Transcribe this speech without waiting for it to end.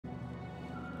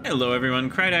Hello everyone,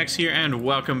 Krydax here, and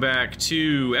welcome back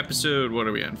to episode, what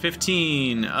are we on,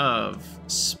 15 of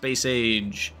Space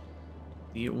Age,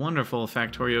 the wonderful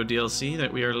Factorio DLC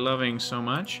that we are loving so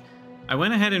much. I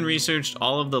went ahead and researched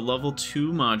all of the level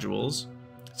 2 modules,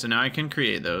 so now I can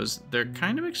create those. They're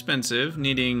kind of expensive,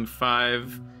 needing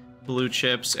 5 blue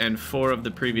chips and 4 of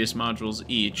the previous modules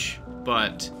each,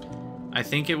 but I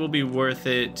think it will be worth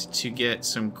it to get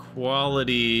some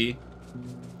quality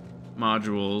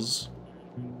modules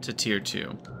to tier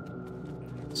 2.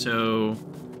 So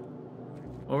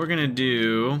what we're gonna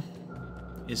do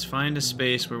is find a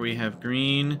space where we have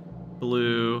green,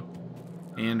 blue,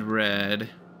 and red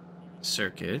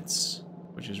circuits,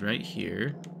 which is right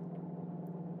here.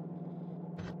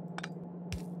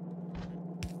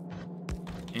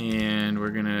 And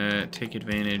we're gonna take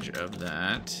advantage of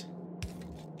that.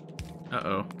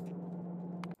 Uh-oh.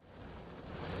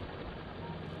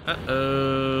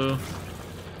 Uh-oh.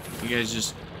 You guys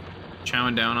just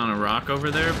chowing down on a rock over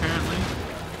there, apparently?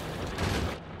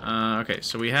 Okay,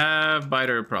 so we have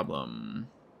biter problem.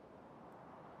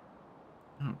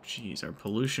 Oh, geez, our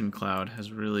pollution cloud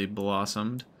has really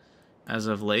blossomed as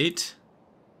of late.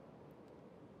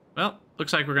 Well,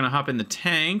 looks like we're gonna hop in the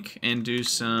tank and do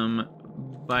some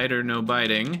biter no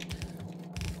biting.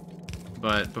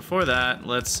 But before that,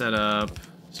 let's set up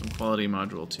some quality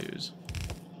module 2s.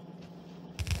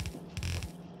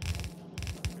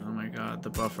 Oh my god, the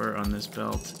buffer on this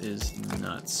belt is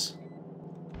nuts.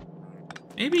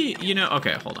 Maybe, you know,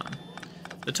 okay, hold on.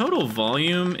 The total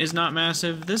volume is not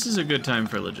massive. This is a good time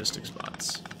for logistics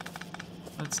bots.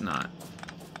 Let's not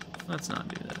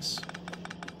do this.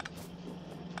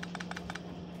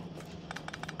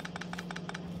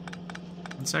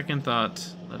 On second thought,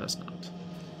 let us not.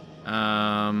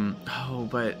 Oh,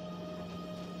 but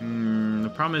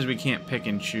the problem is we can't pick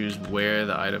and choose where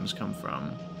the items come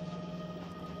from.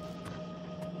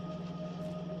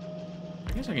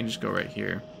 I guess I can just go right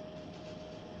here.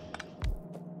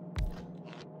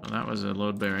 Oh, that was a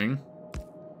load bearing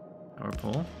power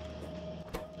pole.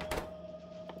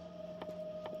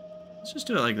 Let's just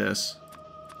do it like this.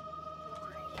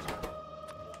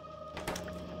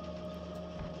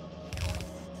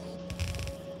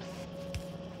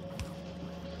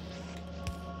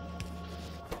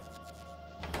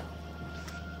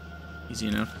 Easy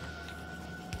enough.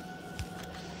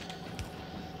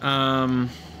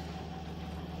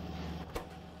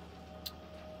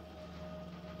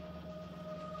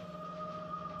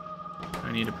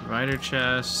 I need a provider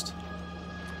chest.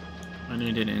 I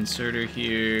need an inserter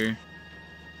here.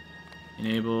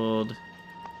 Enabled.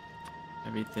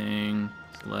 Everything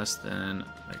is less than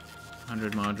like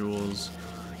 100 modules.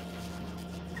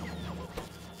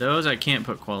 Those I can't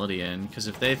put quality in, because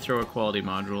if they throw a quality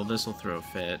module, this will throw a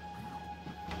fit.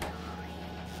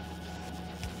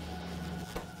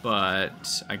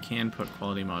 But I can put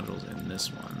quality modules in this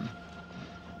one.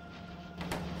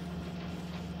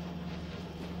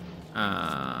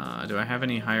 Do I have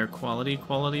any higher quality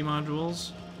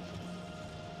modules?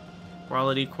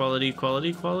 Quality. We're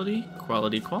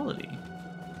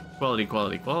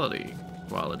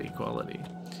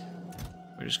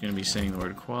just gonna be saying the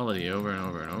word quality over and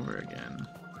over and over again.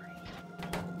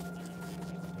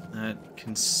 That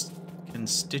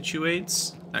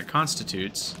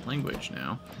constitutes language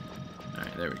now.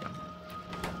 Alright, there we go.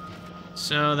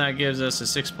 So that gives us a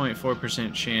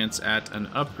 6.4% chance at an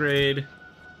upgrade,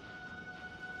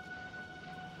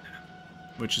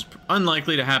 which is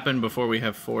unlikely to happen before we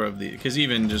have 4 of these, because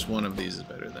even just 1 of these is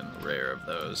better than a rare of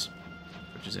those,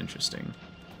 which is interesting.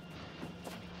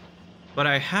 But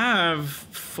I have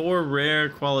 4 rare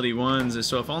quality ones,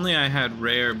 so if only I had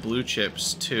rare blue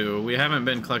chips too. We haven't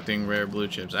been collecting rare blue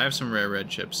chips. I have some rare red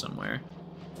chips somewhere.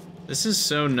 This is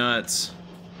so nuts.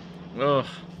 Ugh.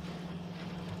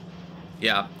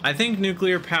 Yeah, I think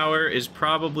nuclear power is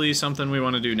probably something we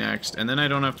want to do next, and then I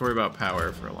don't have to worry about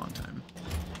power for a long time.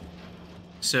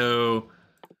 So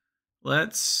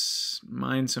let's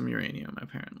mine some uranium,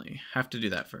 apparently. Have to do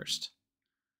that first.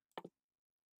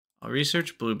 I'll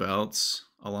research blue belts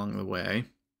along the way.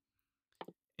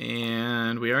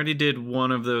 And we already did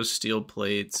one of those steel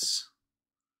plates.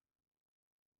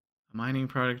 Mining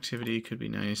productivity could be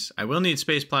nice. I will need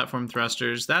space platform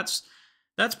thrusters. That's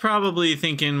probably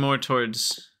thinking more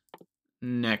towards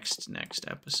next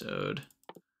episode.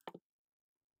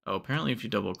 Oh, apparently if you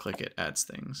double click it adds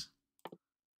things.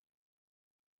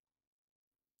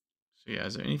 So yeah,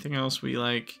 is there anything else we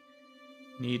like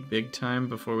need big time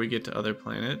before we get to other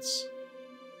planets?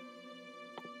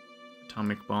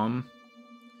 Atomic bomb.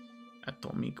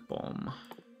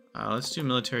 Let's do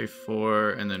military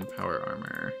 4 and then power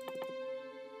armor.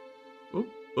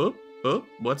 Oop, oop. Oh,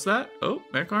 what's that? Oh,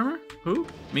 mech armor? Who?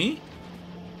 Me?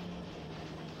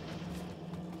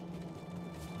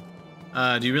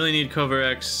 Do you really need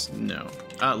Cover-X? No.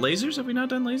 Lasers? Have we not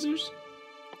done lasers?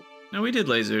 No, we did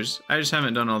lasers. I just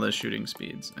haven't done all the shooting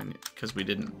speeds because we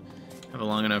didn't have a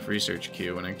long enough research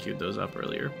queue when I queued those up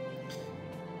earlier.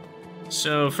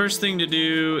 So first thing to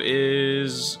do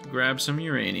is grab some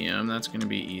uranium. That's going to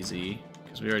be easy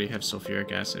because we already have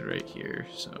sulfuric acid right here,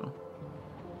 so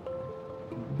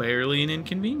barely an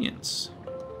inconvenience.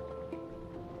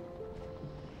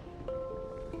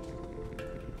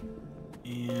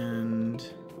 And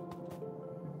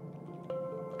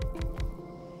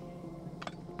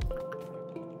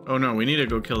oh no, we need to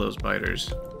go kill those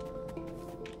biters.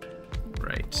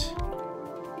 Right.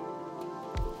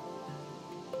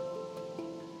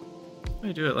 If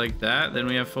I do it like that, then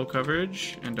we have full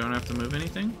coverage and don't have to move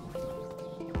anything.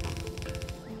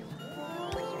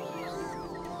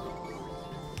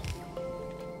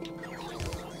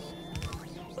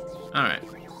 Alright,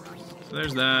 so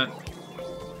there's that.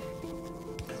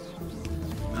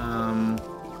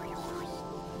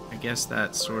 I guess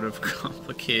that sort of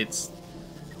complicates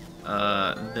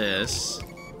this.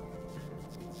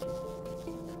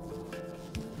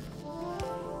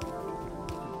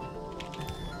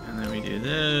 And then we do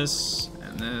this,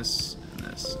 and this, and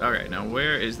this. Alright, now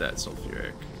where is that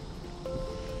sulfuric?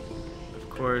 Of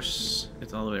course,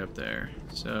 it's all the way up there.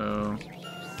 So,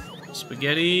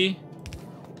 spaghetti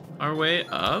our way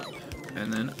up,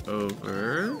 and then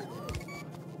over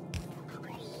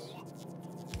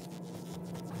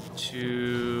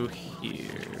to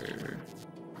here.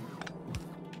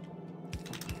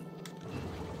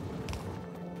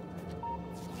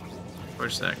 Of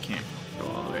course, that can't go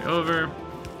all the way over.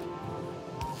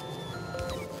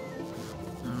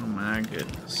 Oh my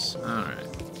goodness. Alright.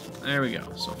 There we go.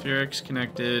 Sulfuric's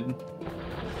connected.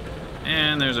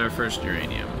 And there's our first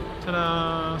uranium.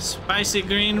 Ta-da! Spicy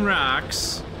green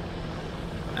rocks.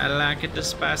 I like it, the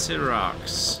spicy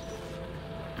rocks.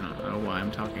 I don't know why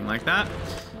I'm talking like that,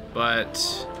 but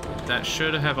that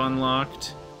should have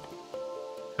unlocked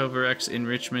Cover-X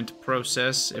enrichment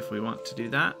process if we want to do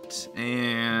that,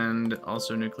 and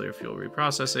also nuclear fuel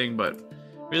reprocessing, but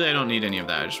really I don't need any of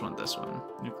that. I just want this one,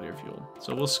 nuclear fuel.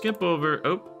 So we'll skip over,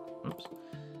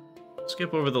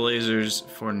 skip over the lasers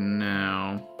for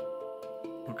now.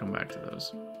 We'll come back to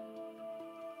those.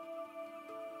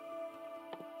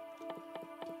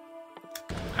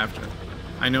 After.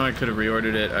 I know I could have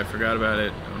reordered it. I forgot about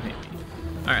it. Don't hate me.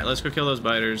 Alright, let's go kill those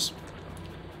biters.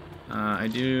 I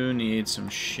do need some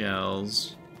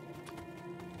shells.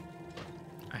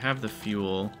 I have the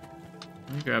fuel.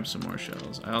 Let me grab some more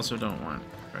shells. I also don't want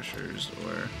pressures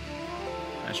or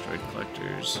asteroid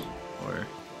collectors or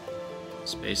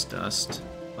space dust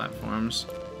platforms.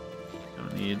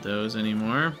 Don't need those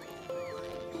anymore.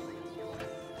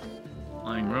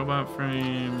 Flying robot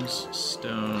frames,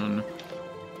 stone.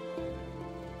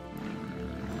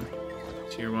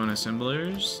 Tier 1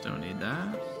 assemblers, don't need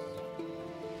that.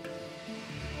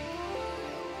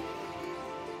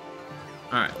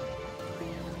 Alright.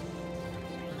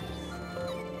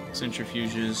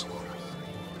 Centrifuges.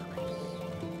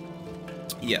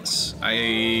 Yes.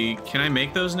 Can I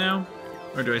make those now?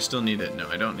 Or do I still need it? No,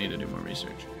 I don't need to do more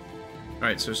research.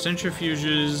 Alright, so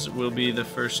centrifuges will be the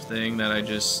first thing that I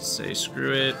just say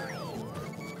screw it.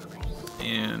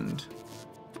 And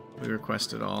we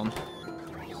request it all.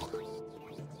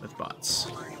 With bots.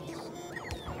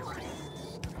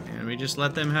 And we just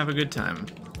let them have a good time.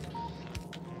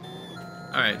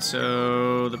 Alright,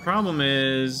 so the problem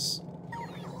is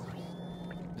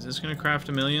this gonna craft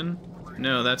 1,000,000?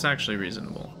 No, that's actually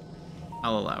reasonable.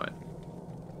 I'll allow it.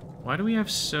 Why do we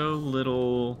have so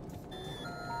little?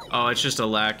 Oh, it's just a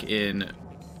lack in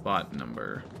bot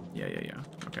number. Yeah.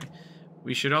 Okay.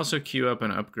 We should also queue up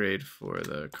an upgrade for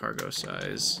the cargo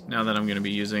size, now that I'm gonna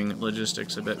be using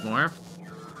logistics a bit more.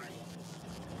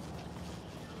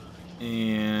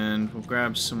 And we'll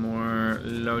grab some more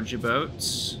Logi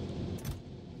boats.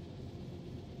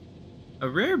 A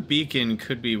rare beacon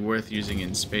could be worth using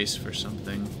in space for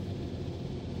something,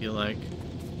 I feel like.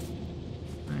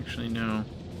 Actually, no.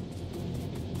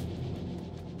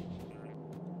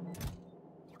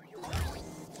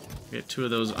 Get 2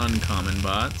 of those uncommon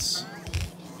bots.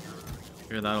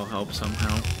 Here, that'll help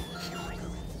somehow.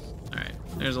 Alright,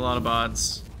 there's a lot of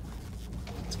bots.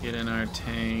 Let's get in our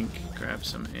tank, grab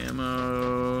some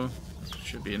ammo. This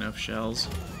should be enough shells.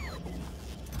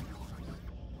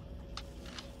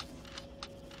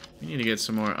 We need to get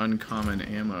some more uncommon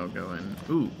ammo going.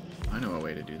 Ooh, I know a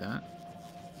way to do that.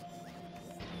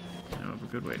 I know of a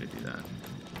good way to do that.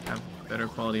 Have better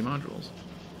quality modules.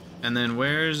 And then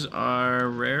where's our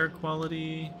rare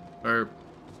quality? Or...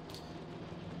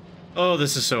 Oh,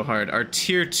 this is so hard. Our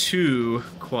tier 2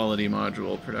 quality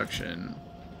module production.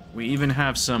 We even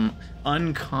have some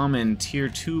uncommon tier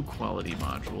 2 quality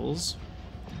modules.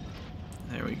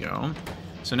 There we go.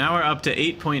 So now we're up to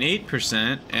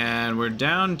 8.8%, and we're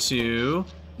down to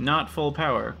not full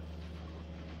power.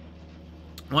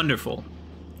 Wonderful.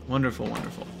 Wonderful,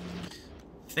 wonderful.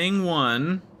 Thing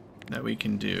 1 that we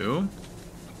can do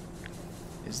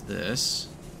is this.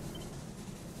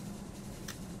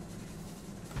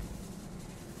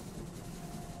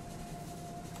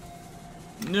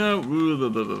 No,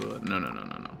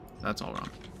 no. That's all wrong.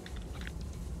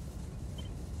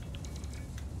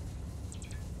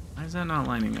 Why is that not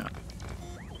lining up?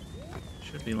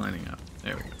 Should be lining up.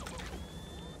 There we go.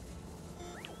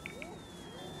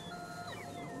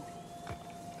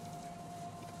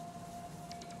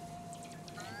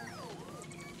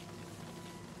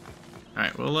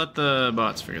 Alright, we'll let the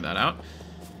bots figure that out.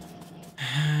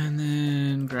 And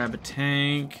then grab a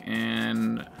tank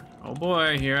and... Oh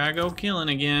boy, here I go killing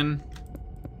again.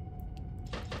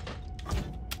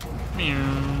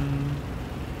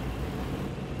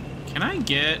 Can I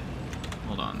get...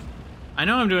 Hold on. I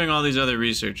know I'm doing all these other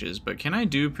researches, but can I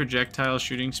do projectile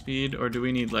shooting speed, or do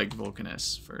we need, like,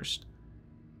 Vulcanus first?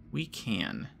 We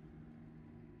can.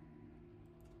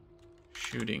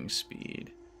 Shooting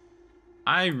speed.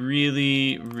 I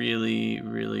really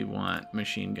want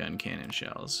machine gun cannon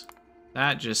shells.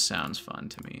 That just sounds fun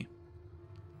to me.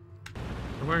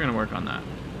 So we're gonna work on that.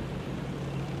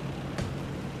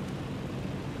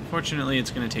 Unfortunately,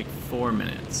 it's gonna take 4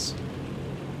 minutes.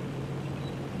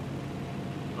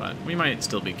 But we might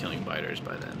still be killing biters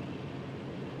by then.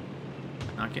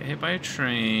 Not get hit by a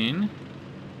train.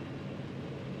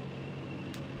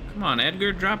 Come on,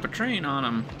 Edgar, drop a train on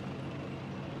him.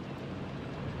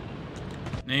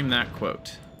 Name that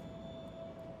quote.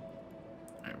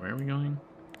 Alright, where are we going?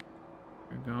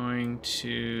 We're going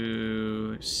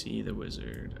to see the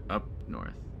wizard up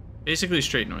north. Basically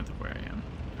straight north of where I am.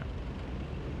 Okay.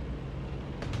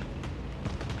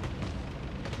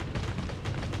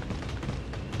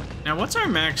 Now what's our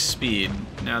max speed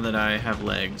now that I have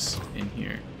legs in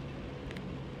here?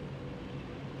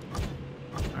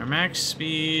 Our max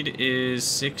speed is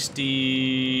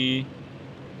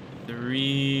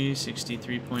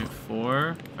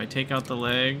 63.4. If I take out the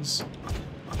legs,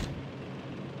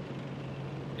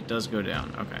 it does go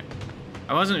down. Okay.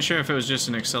 I wasn't sure if it was just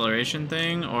an acceleration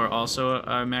thing or also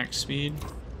a max speed. It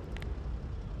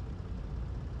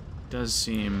does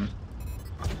seem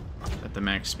that the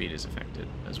max speed is affected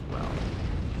as well.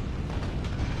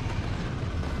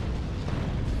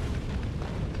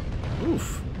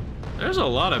 Oof. There's a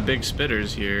lot of big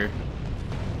spitters here.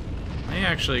 They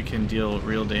actually can deal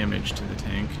real damage to the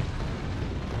tank.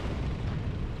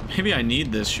 Maybe I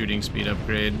need this shooting speed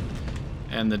upgrade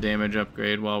and the damage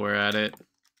upgrade while we're at it.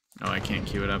 Oh, I can't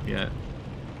queue it up yet.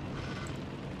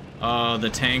 Oh, the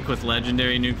tank with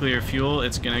legendary nuclear fuel,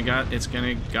 it's gonna got the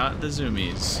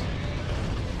zoomies.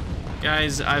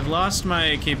 Guys, I've lost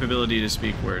my capability to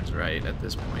speak words right at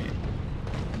this point.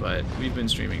 But we've been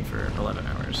streaming for 11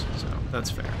 hours, so that's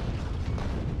fair.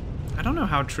 I don't know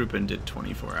how Troopin did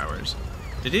 24 hours.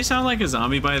 Did he sound like a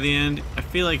zombie by the end? I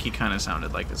feel like he kind of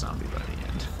sounded like a zombie by the end.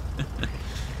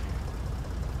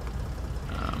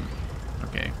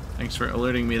 Okay, thanks for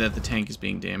alerting me that the tank is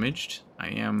being damaged. I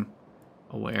am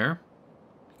aware,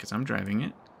 because I'm driving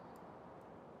it.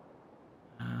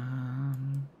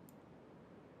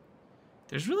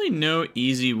 There's really no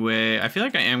easy way. I feel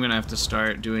like I am going to have to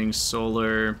start doing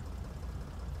solar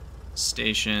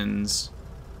stations.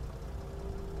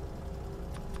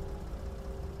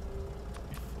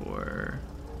 4,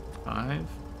 5.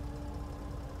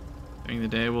 During the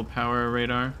day, we'll power a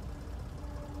radar.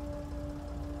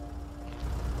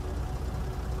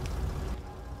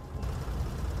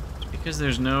 It's because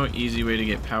there's no easy way to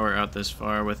get power out this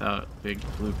far without big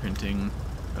blueprinting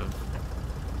of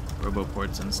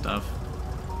roboports and stuff.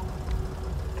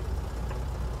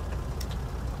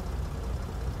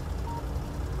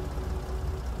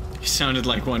 He sounded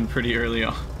like one pretty early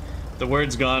on. The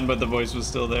word's gone, but the voice was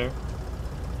still there.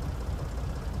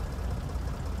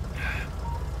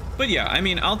 But yeah, I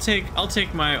mean, I'll take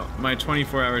my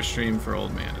 24-hour stream for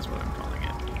old man is what I'm calling it,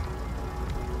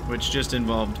 which just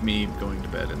involved me going to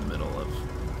bed in the middle of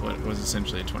what was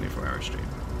essentially a 24-hour stream.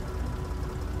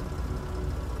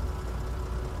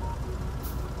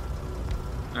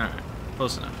 All right,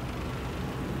 close enough.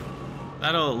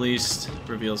 That'll at least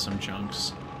reveal some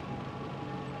chunks.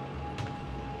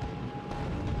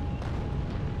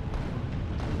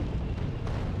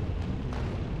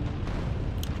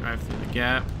 Drive through the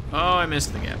gap. Oh, I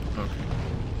missed the gap. Okay.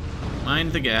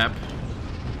 Mind the gap.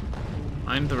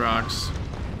 Mind the rocks.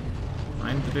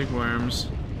 Mind the big worms.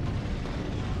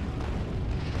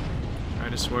 Try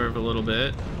to swerve a little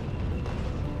bit.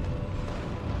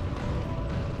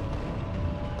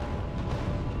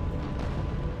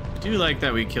 I do like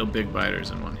that we kill big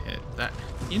biters in one hit. That,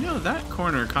 you know, that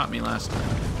corner caught me last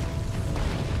time.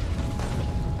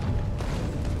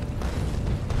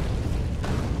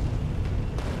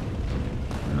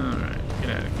 Alright, get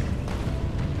out of here.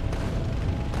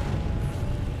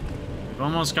 We've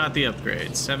almost got the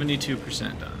upgrade.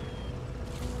 72% done.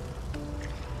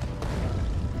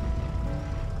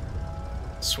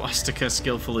 Swastika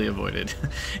skillfully avoided.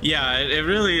 Yeah, it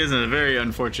really is a very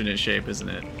unfortunate shape, isn't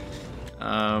it?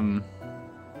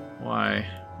 Why?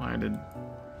 Why did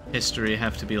history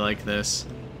have to be like this?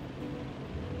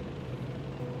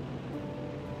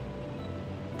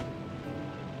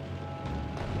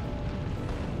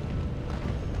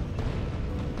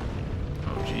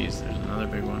 Oh geez, there's another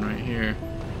big one right here.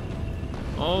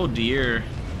 Oh dear.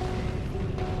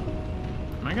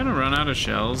 Am I gonna run out of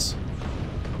shells?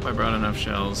 Hope I brought enough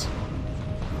shells.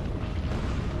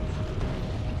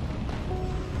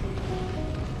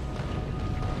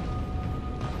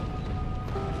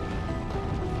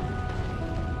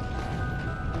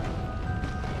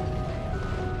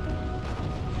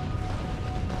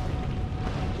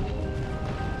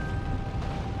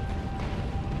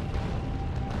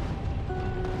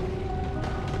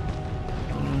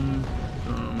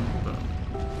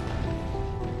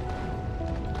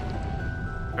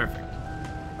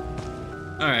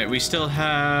 Alright, we still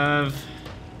have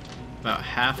about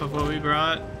half of what we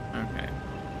brought. Okay.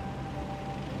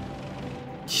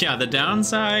 Yeah, the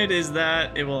downside is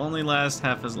that it will only last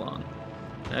half as long.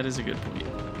 That is a good point.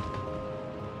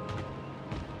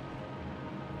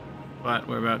 But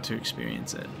we're about to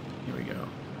experience it. Here we go.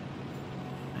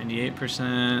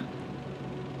 98%.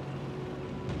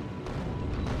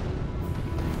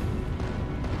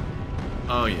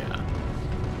 Oh yeah.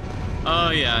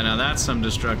 Oh yeah, now that's some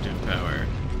destructive power.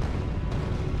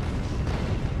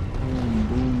 Boom,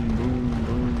 boom, boom,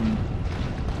 boom.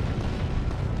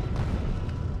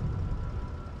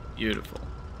 Beautiful.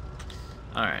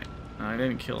 Alright, I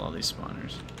didn't kill all these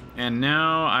spawners. And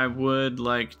now I would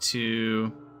like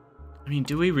to... I mean,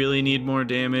 do we really need more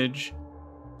damage?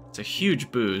 It's a huge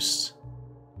boost.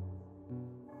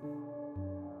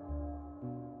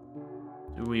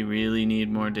 Do we really need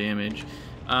more damage?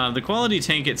 The quality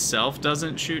tank itself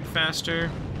doesn't shoot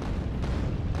faster,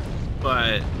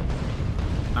 but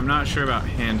I'm not sure about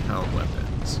handheld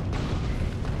weapons.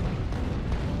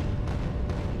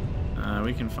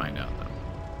 We can find out though.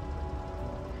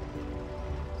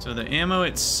 So the ammo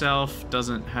itself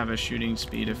doesn't have a shooting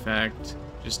speed effect,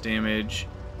 just damage.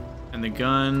 And the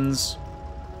guns,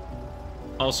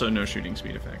 also no shooting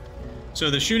speed effect.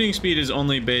 So the shooting speed is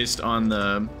only based on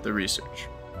the research.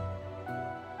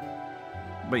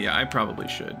 But yeah, I probably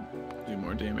should do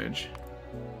more damage.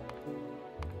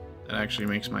 That actually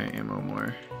makes my ammo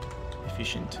more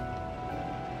efficient.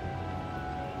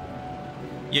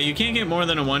 Yeah, you can't get more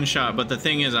than a one-shot, but the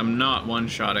thing is I'm not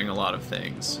one-shotting a lot of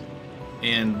things.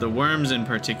 And the worms in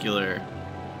particular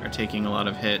are taking a lot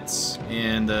of hits,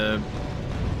 and the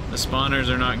spawners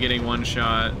are not getting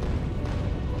one-shot.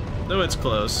 Though it's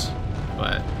close,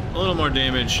 but a little more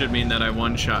damage should mean that I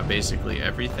one-shot basically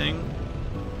everything.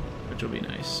 Which will be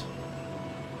nice.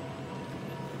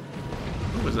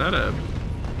 Oh, was that an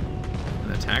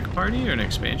attack party or an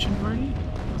expansion party?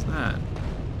 What was that?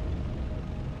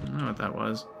 I don't know what that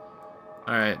was.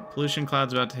 Alright, pollution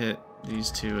cloud's about to hit these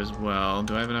two as well.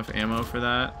 Do I have enough ammo for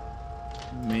that?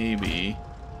 Maybe.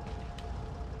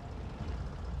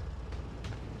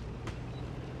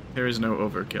 There is no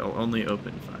overkill, only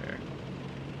open fire.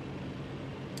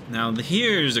 Now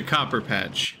here's a copper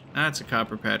patch. That's a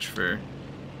copper patch for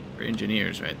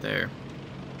engineers right there.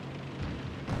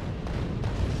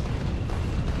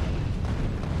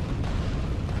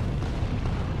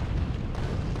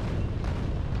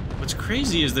 What's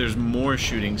crazy is there's more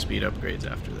shooting speed upgrades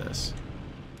after this.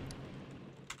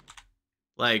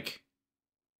 Like,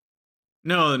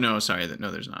 no, sorry, no,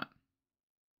 there's not.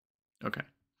 Okay.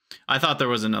 I thought there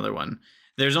was another one.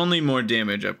 There's only more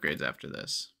damage upgrades after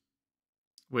this,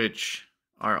 which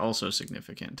are also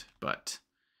significant, but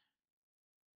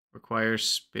require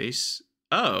space.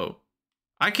 Oh,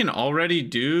 I can already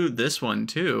do this one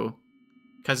too,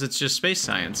 because it's just space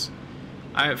science.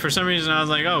 For some reason I was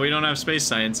like, oh, we don't have space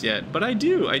science yet, but I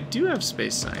do have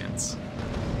space science,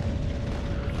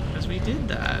 because we did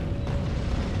that.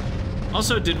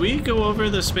 Also, did we go over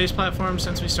the space platform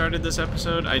since we started this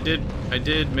episode? I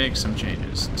did make some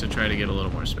changes to try to get a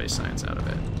little more space science out of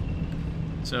it.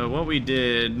 So what we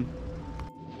did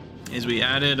is we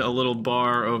added a little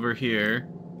bar over here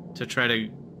to try to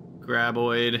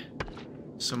graboid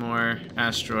some more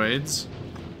asteroids.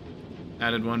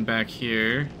 Added one back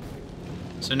here.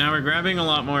 So now we're grabbing a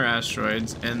lot more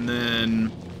asteroids, and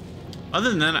then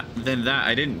other than that,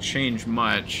 I didn't change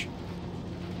much.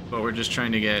 But we're just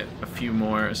trying to get a few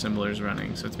more assemblers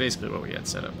running. So it's basically what we had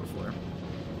set up before.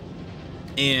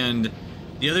 And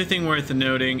the other thing worth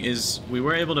noting is we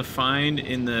were able to find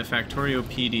in the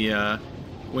Factoriopedia,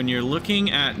 when you're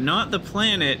looking at not the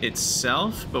planet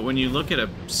itself, but when you look at a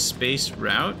space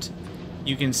route,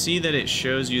 you can see that it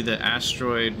shows you the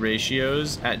asteroid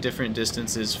ratios at different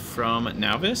distances from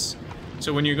Nauvis.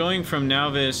 So when you're going from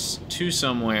Nauvis to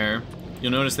somewhere,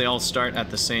 you'll notice they all start at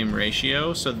the same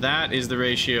ratio. So that is the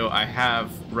ratio I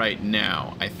have right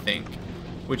now, I think,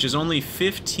 which is only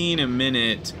 15 a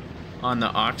minute on the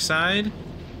oxide,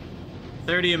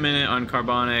 30 a minute on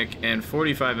carbonic, and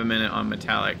 45 a minute on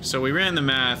metallic. So we ran the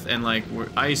math, and like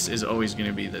ice is always going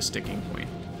to be the sticking point.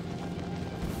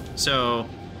 So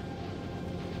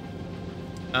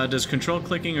does control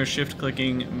clicking or shift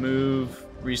clicking move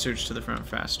research to the front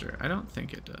faster? I don't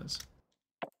think it does.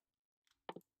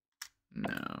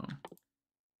 No.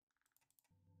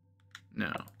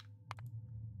 No.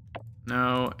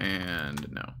 No, and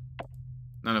no.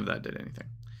 None of that did anything.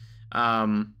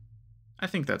 I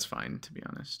think that's fine, to be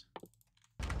honest.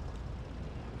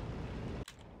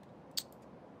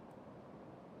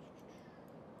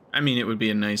 I mean, it would be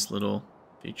a nice little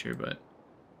feature, but...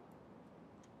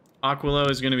 Aquilo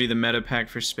is going to be the meta pack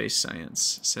for space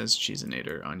science, says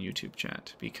Cheesinator on YouTube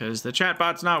chat, because the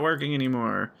chatbot's not working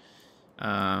anymore.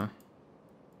 At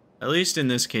least in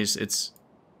this case, it's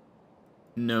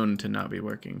known to not be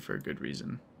working for a good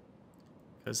reason.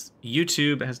 Because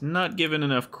YouTube has not given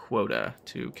enough quota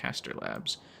to Caster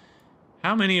Labs.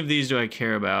 How many of these do I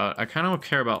care about? I kind of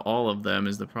care about all of them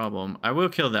is the problem. I will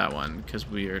kill that one because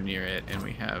we are near it and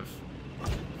we have a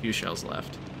few shells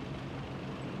left.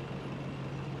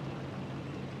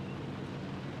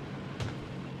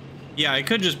 Yeah, I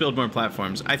could just build more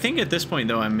platforms. I think at this point,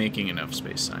 though, I'm making enough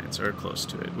space science, or close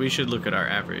to it. We should look at our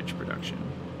average production.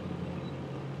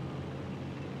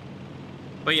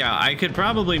 But yeah, I could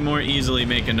probably more easily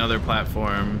make another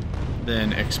platform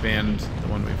than expand the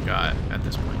one we've got at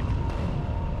this point.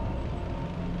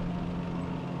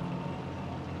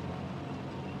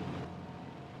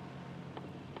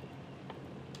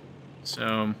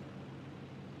 So,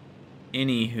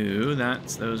 anywho,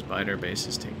 that's those biter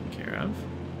bases taken care of.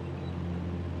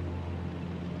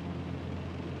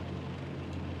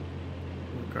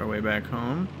 Work our way back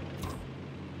home.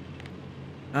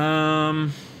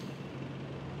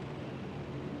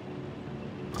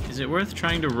 Is it worth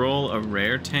trying to roll a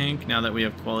rare tank now that we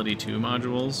have quality 2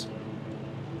 modules?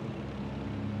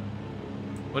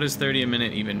 What does 30 a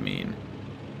minute even mean?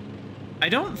 I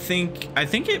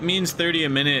think it means 30 a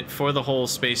minute for the whole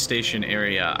space station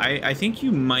area. I think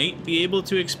you might be able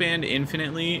to expand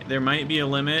infinitely. There might be a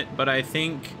limit, but I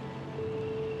think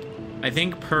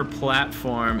per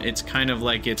platform, it's kind of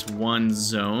like it's one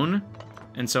zone.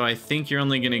 And so I think you're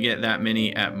only going to get that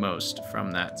many at most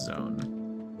from that zone.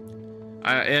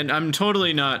 And I'm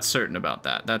totally not certain about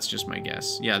that. That's just my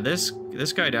guess. Yeah, this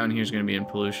guy down here is going to be in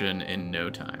pollution in no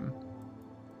time.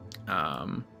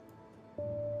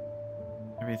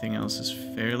 Everything else is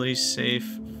fairly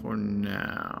safe for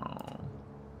now.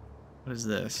 What is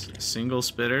this? A single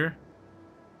spitter?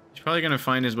 He's probably going to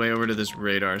find his way over to this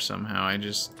radar somehow. I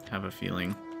just have a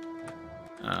feeling.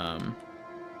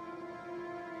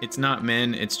 It's not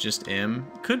men, it's just M.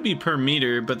 Could be per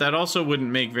meter, but that also wouldn't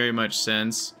make very much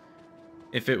sense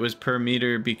if it was per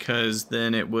meter, because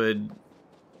then it wouldn't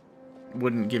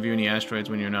give you any asteroids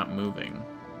when you're not moving.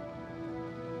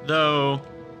 Though,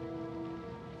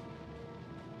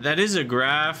 that is a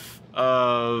graph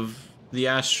of the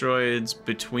asteroids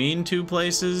between two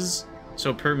places,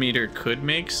 so per meter could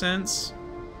make sense.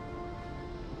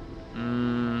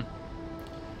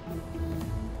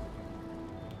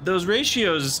 Those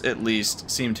ratios, at least,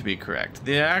 seem to be correct.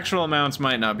 The actual amounts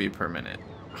might not be per minute.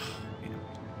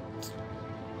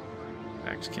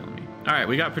 Back's killing me. Alright,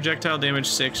 we got projectile damage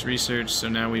 6 research, so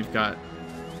now we've got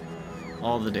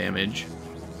all the damage.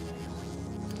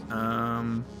 What's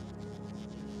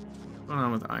going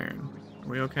on with iron? Are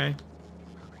we okay?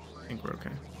 I think we're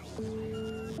okay.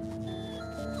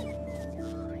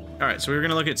 Alright, so we're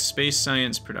gonna look at space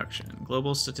science production.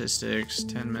 Global statistics,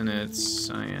 10 minutes,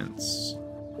 science.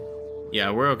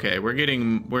 Yeah, we're okay. We're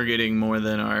getting more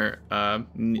than our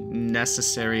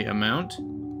necessary amount.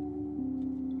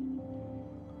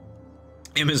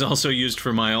 M is also used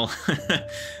for mile.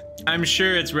 I'm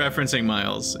sure it's referencing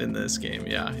miles in this game.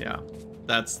 Yeah, yeah.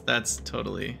 That's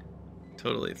totally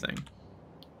a thing.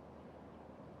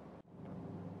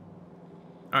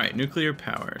 All right, nuclear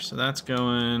power. So that's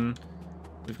going.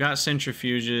 We've got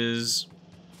centrifuges.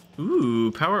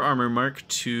 Ooh, power armor Mark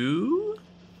II.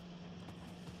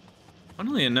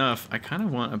 Funnily enough, I kind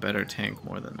of want a better tank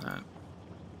more than that.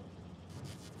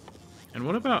 And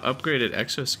what about upgraded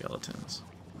exoskeletons?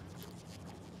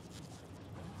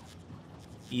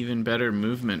 Even better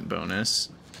movement bonus.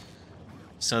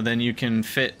 So then you can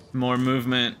fit more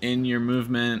movement in your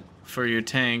movement for your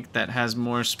tank that has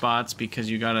more spots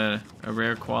because you got a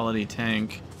rare quality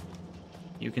tank.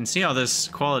 You can see how this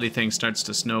quality thing starts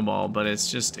to snowball, but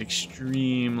it's just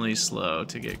extremely slow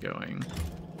to get going.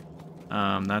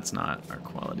 That's not our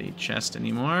quality chest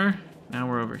anymore. Now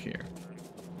we're over here.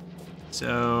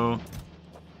 So,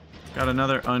 got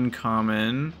another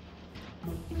uncommon.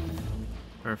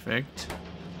 Perfect.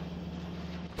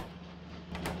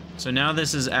 So now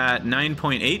this is at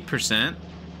 9.8%.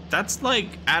 That's like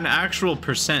an actual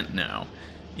percent now.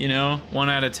 You know, 1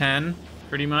 out of 10,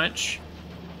 pretty much,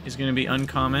 is gonna be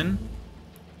uncommon.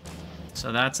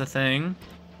 So that's a thing.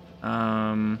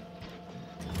 I'm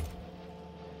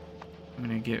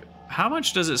gonna get... How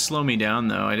much does it slow me down,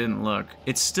 though? I didn't look.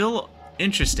 It's still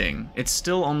interesting. It's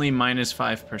still only minus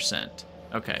 5%.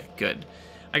 Okay, good.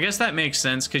 I guess that makes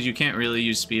sense, because you can't really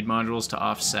use speed modules to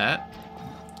offset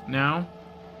now.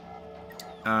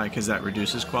 Because that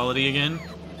reduces quality again.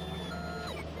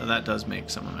 So that does make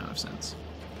some amount of sense.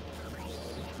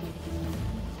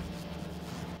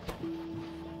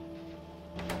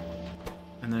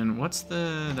 And then what's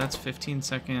the... That's 15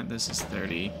 second, this is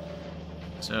 30.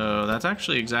 So that's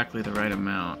actually exactly the right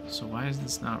amount. So why is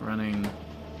this not running?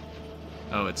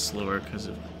 Oh, it's slower because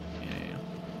of...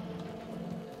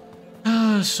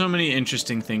 Yeah. So many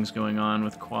interesting things going on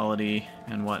with quality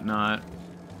and whatnot.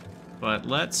 But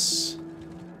let's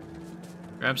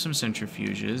grab some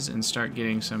centrifuges and start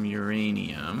getting some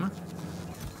uranium.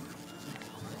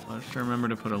 Let's remember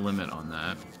to put a limit on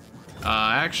that.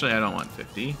 Actually, I don't want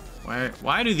 50.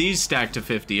 Why do these stack to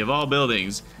 50 of all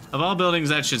buildings? Of all buildings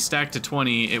that should stack to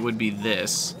 20, it would be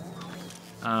this.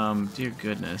 Dear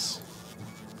goodness.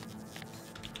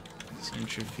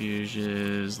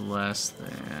 Centrifuges less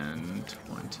than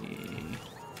 20.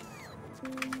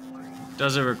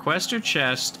 Does a requester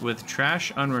chest with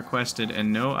trash unrequested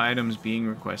and no items being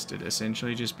requested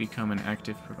essentially just become an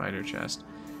active provider chest?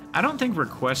 I don't think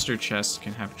requester chests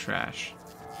can have trash.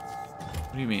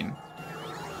 What do you mean?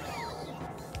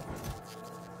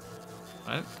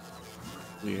 What?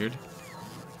 Weird.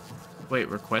 Wait,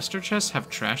 requester chests have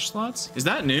trash slots? Is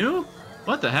that new?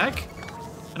 What the heck?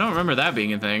 I don't remember that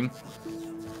being a thing.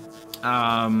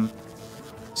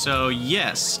 So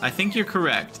yes, I think you're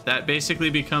correct. That basically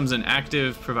becomes an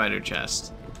active provider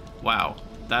chest. Wow,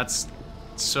 that's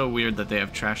so weird that they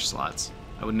have trash slots.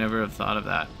 I would never have thought of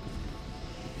that.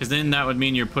 Because then that would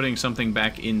mean you're putting something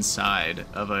back inside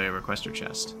of a requester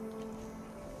chest.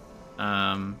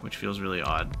 Which feels really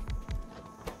odd.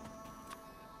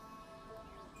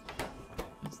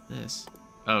 What's this?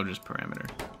 Oh, just parameter.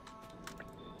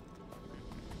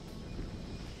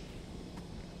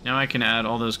 Now I can add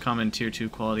all those common tier 2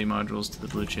 quality modules to the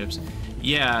blue chips.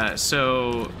 Yeah,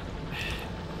 so...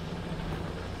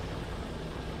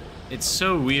 It's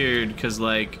so weird, because,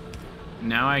 like,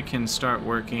 now I can start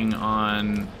working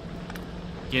on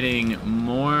getting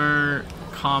more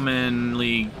common,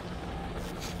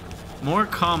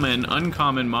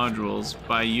 uncommon modules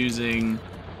by using...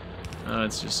 Oh,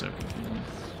 it's just so confusing.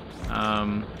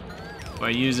 By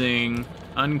using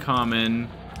uncommon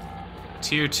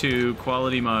tier 2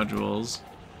 quality modules.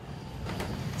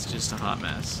 It's just a hot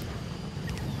mess.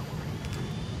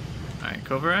 Alright,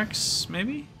 Kovarex,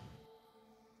 maybe?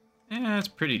 Yeah, it's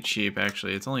pretty cheap,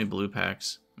 actually. It's only blue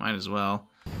packs. Might as well.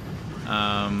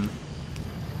 But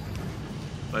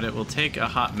it will take a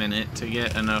hot minute to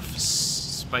get enough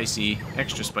spicy,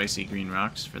 extra spicy green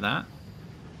rocks for that.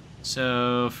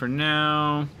 So, for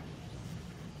now,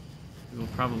 we will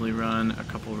probably run a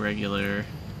couple regular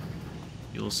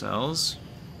fuel cells.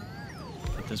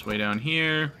 Put this way down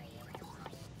here.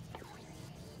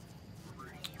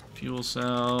 Fuel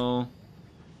cell.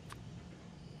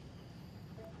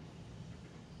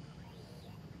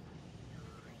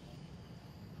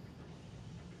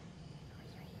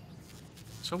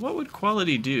 So what would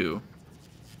quality do?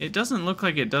 It doesn't look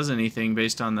like it does anything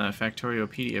based on the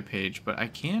Factoriopedia page, but I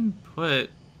can put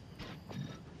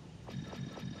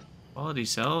quality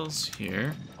cells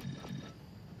here.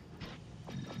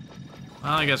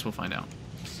 Well, I guess we'll find out.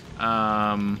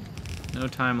 No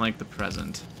time like the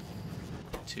present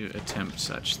to attempt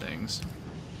such things.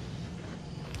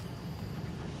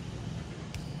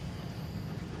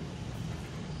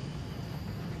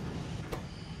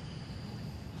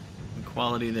 And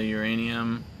quality the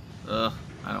uranium. Ugh,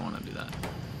 I don't want to do that.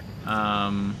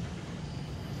 Alright,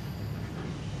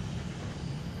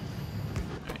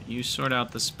 you sort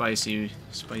out the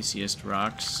spiciest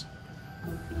rocks.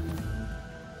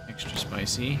 Extra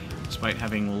spicy, despite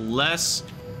having less.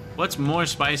 What's more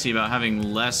spicy about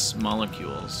having less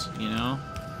molecules, you know?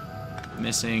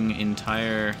 Missing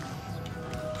entire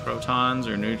protons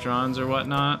or neutrons or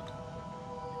whatnot.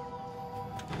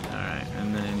 Alright,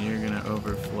 and then you're gonna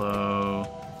overflow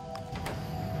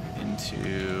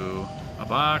into a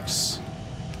box.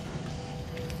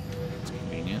 It's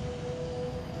convenient.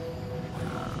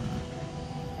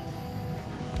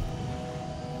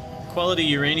 Quality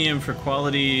uranium for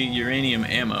quality uranium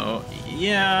ammo.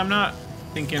 Yeah, I'm not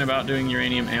thinking about doing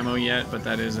uranium ammo yet, but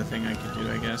that is a thing I could do,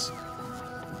 I guess.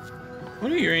 What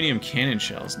do uranium cannon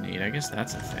shells need? I guess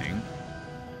that's a thing.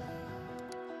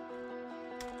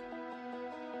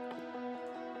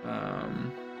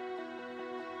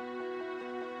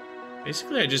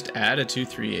 Basically, I just add a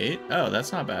 238. Oh,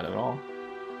 that's not bad at all.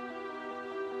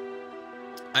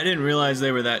 I didn't realize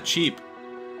they were that cheap.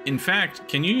 In fact,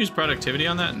 can you use productivity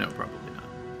on that? No, probably not.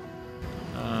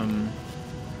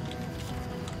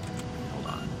 Hold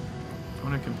on. I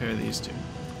want to compare these two.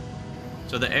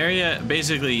 So the area,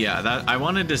 basically, yeah, that I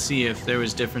wanted to see if there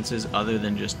was differences other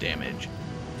than just damage.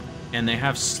 And they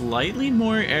have slightly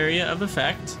more area of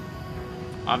effect.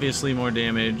 Obviously more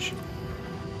damage.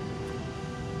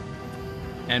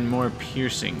 And more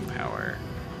piercing power.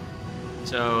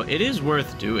 So it is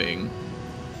worth doing.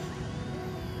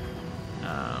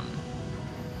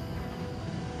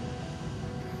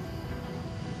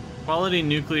 Quality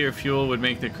nuclear fuel would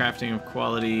make the crafting of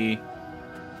quality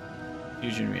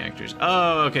fusion reactors.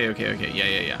 Oh, okay.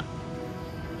 Yeah.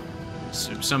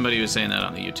 So somebody was saying that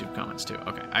on the YouTube comments too.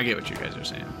 Okay, I get what you guys are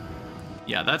saying.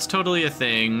 Yeah, that's totally a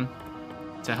thing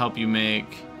to help you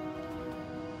make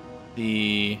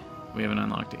the... We haven't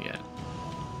unlocked it yet.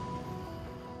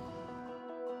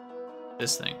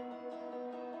 This thing.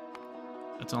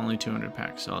 That's only 200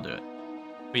 packs, so I'll do it.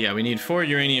 But yeah, we need 4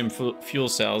 uranium fuel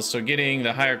cells, so getting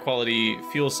the higher quality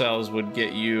fuel cells would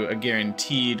get you a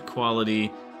guaranteed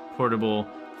quality portable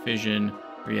fission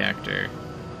reactor.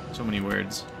 So many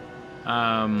words.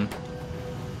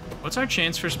 What's our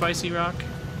chance for spicy rock?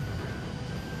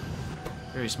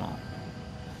 Very small.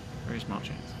 Very small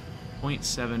chance.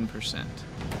 0.7%.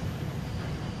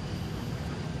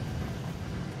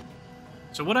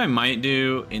 So what I might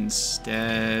do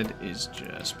instead is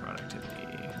just productivity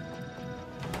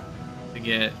to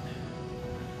get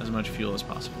as much fuel as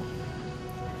possible.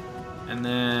 And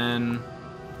then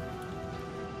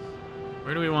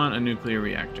where do we want a nuclear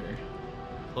reactor?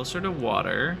 Closer to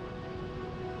water.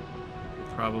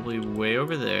 Probably way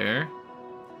over there.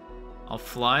 I'll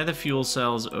fly the fuel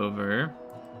cells over.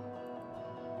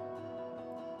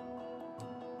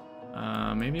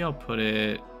 Maybe I'll put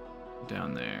it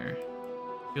down there.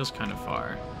 Feels kind of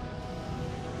far.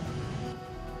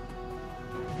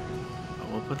 But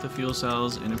we'll put the fuel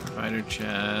cells in a provider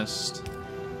chest.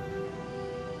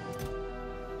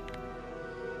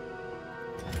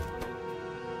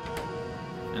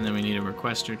 And then we need a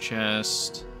requester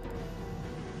chest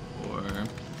for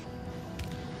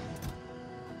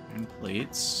iron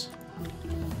plates.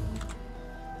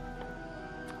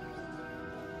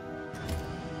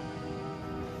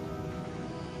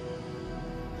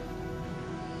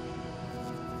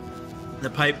 The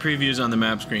pipe previews on the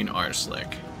map screen are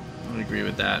slick. I would agree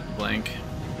with that, blank.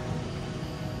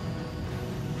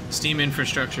 Steam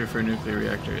infrastructure for a nuclear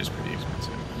reactor is pretty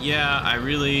expensive. Yeah, I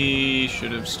really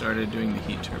should have started doing the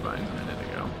heat turbines a minute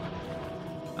ago.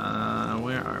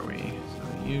 Where are we?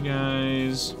 So you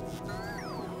guys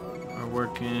are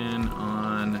working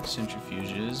on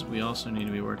centrifuges. We also need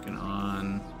to be working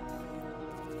on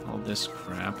all this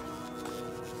crap.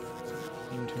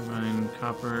 Steam turbine,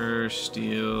 copper,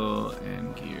 steel,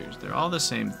 and gears. They're all the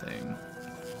same thing.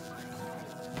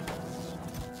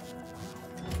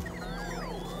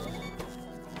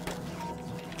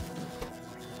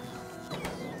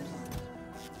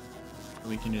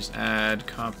 We can just add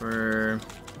copper,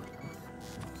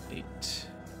 8,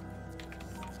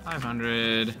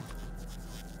 500,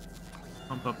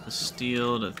 pump up the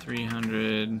steel to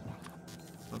 300,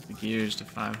 pump up the gears to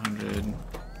 500.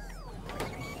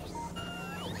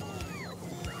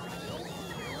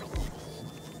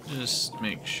 Just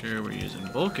make sure we're using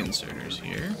bulk inserters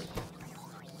here.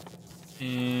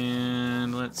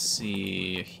 And let's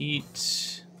see,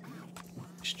 heat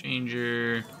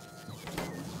exchanger.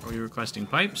 Are we requesting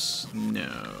pipes? No,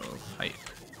 pipe.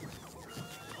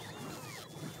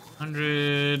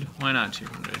 100, why not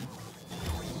 200?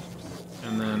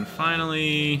 And then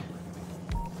finally,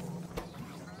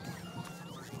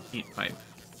 heat pipe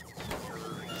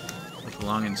with a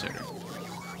long inserter.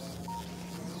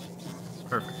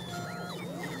 Perfect.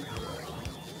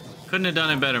 Couldn't have done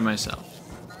it better myself.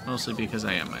 Mostly because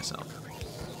I am myself.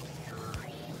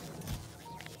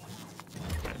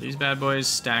 Right, these bad boys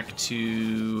stack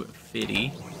to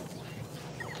 50.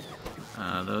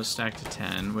 Those stack to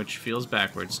 10, which feels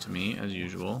backwards to me, as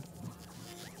usual.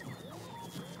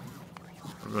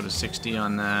 We'll go to 60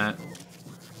 on that,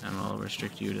 and we'll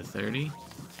restrict you to 30.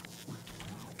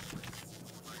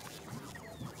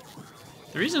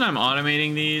 The reason I'm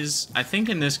automating these, I think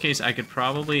in this case I could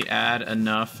probably add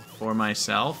enough for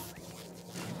myself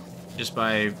just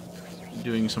by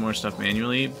doing some more stuff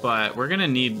manually, but we're gonna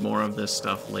need more of this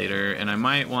stuff later, and I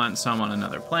might want some on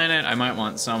another planet, I might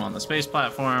want some on the space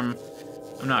platform.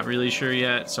 I'm not really sure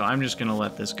yet, so I'm just gonna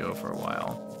let this go for a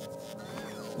while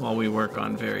we work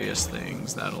on various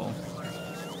things. That'll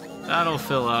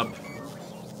fill up.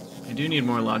 I do need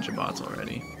more Logibots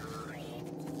already.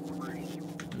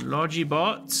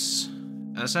 Logibots,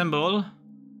 assemble.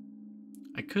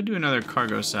 I could do another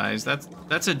cargo size.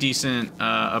 That's a decent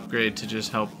upgrade to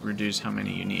just help reduce how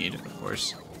many you need, of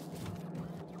course.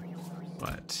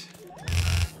 But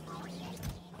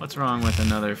what's wrong with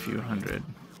another few hundred?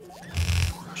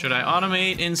 Should I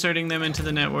automate inserting them into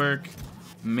the network?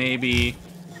 Maybe.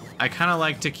 I kind of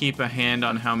like to keep a hand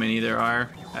on how many there are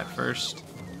at first,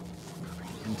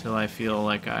 until I feel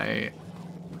like I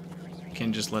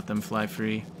can just let them fly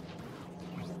free.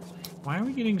 Why are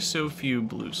we getting so few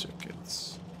blue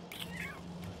circuits?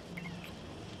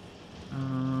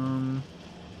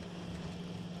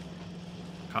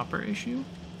 Copper issue?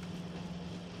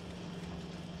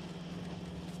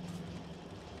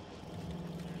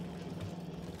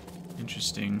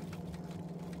 Interesting.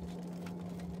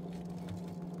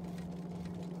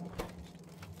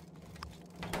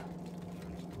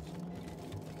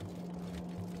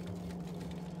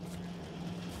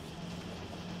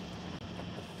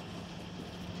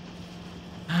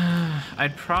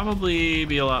 I'd probably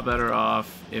be a lot better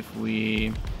off if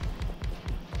we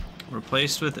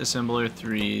replaced with assembler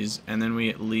 3s and then we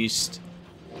at least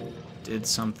did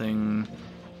something,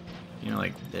 you know,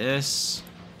 like this,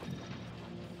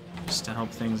 just to help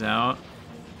things out.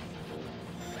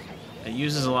 It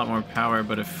uses a lot more power,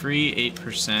 but a free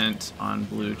 8% on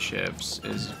blue chips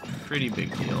is a pretty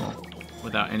big deal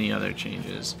without any other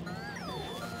changes.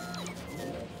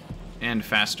 And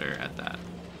faster at that.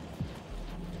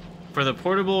 For the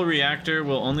portable reactor,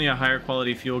 will only a higher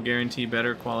quality fuel guarantee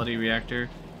better quality reactor?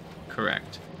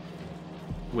 Correct.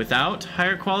 Without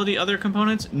higher quality other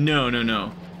components?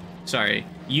 No. Sorry.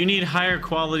 You need higher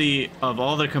quality of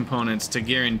all the components to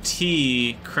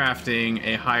guarantee crafting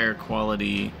a higher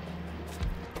quality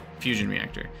fusion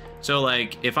reactor. So,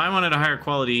 like, if I wanted a higher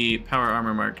quality Power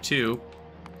Armor Mark II,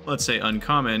 let's say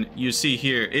uncommon, you see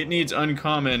here, it needs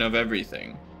uncommon of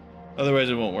everything. Otherwise,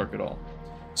 it won't work at all.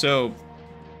 So,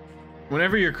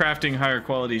 whenever you're crafting higher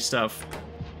quality stuff,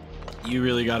 you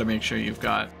really got to make sure you've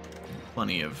got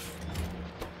plenty of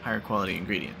higher quality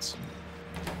ingredients.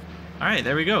 All right,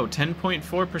 there we go.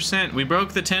 10.4%. We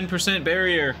broke the 10%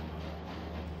 barrier.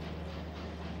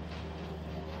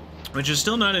 Which is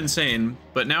still not insane,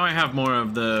 but now I have more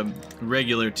of the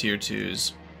regular tier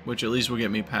 2s, which at least will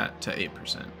get me to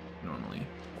 8% normally.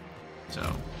 So,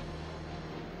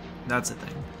 that's the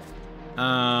thing.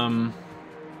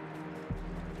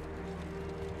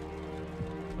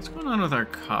 What's going on with our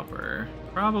copper?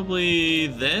 Probably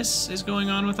this is going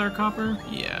on with our copper?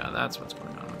 Yeah, that's what's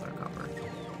going on with our copper.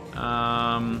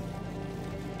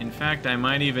 In fact, I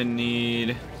might even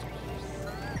need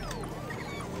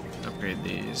to upgrade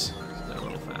these so they're a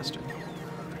little faster.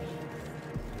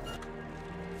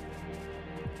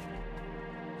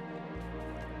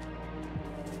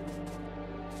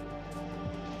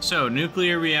 So,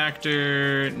 nuclear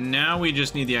reactor, now we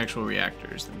just need the actual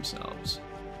reactors themselves.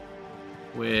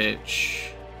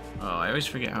 Which, oh, I always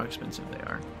forget how expensive they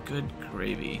are. Good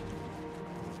gravy.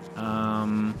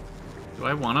 Do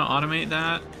I want to automate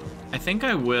that? I think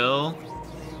I will,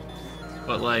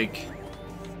 but like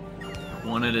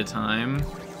one at a time.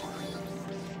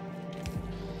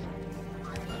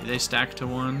 Do they stack to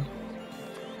one?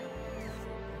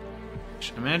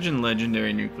 Imagine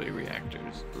legendary nuclear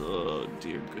reactors. Oh,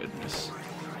 dear goodness.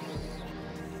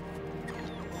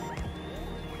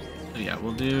 yeah,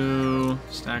 we'll do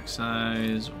stack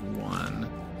size 1.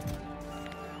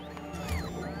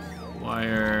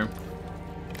 Wire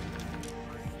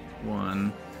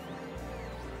 1.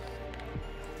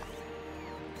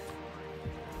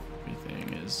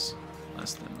 Everything is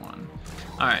less than 1.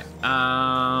 Alright,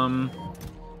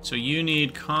 so you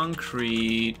need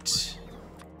concrete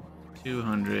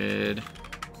 200,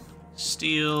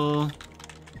 steel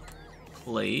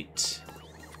plate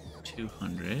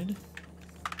 200.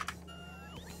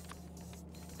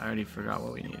 I already forgot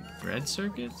what we need. Red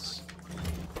circuits?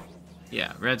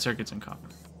 Yeah, red circuits and copper.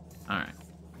 Alright.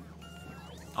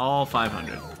 All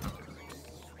 500. Okay.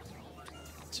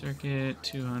 Circuit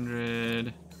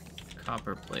 200,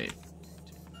 copper plate.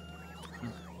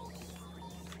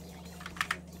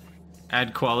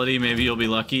 Add quality, maybe you'll be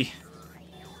lucky.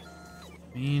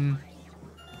 I mean,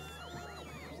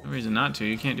 no reason not to.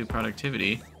 You can't do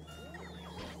productivity.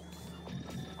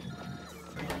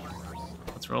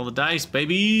 Let's roll the dice,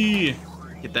 baby!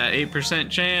 Get that 8%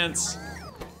 chance.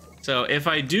 So if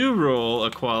I do roll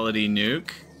a quality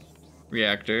nuke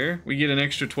reactor, we get an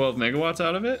extra 12 megawatts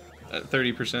out of it at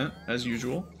 30%, as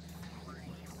usual.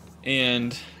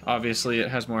 And obviously it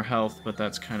has more health, but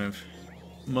that's kind of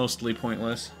mostly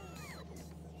pointless.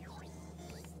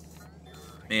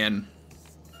 Man.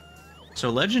 So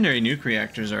legendary nuke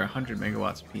reactors are 100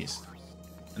 megawatts apiece.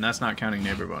 And that's not counting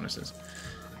neighbor bonuses.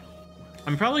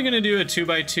 I'm probably going to do a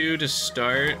 2x2 to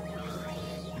start,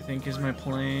 I think is my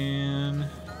plan.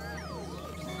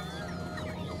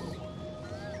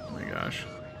 Oh my gosh.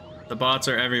 The bots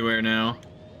are everywhere now.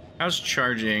 How's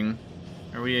charging?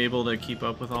 Are we able to keep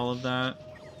up with all of that?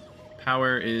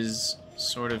 Power is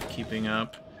sort of keeping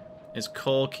up. Is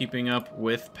coal keeping up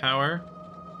with power?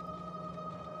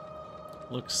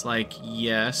 Looks like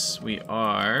yes, we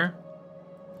are.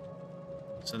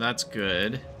 So that's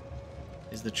good.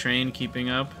 Is the train keeping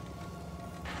up?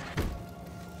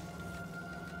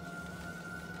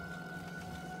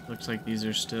 Looks like these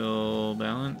are still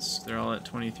balanced. They're all at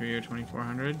 23 or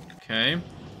 2400. Okay.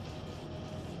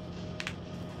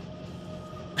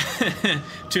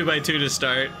 2x2 to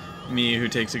start. Me, who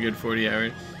takes a good 40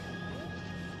 hours.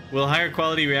 Will higher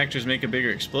quality reactors make a bigger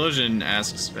explosion?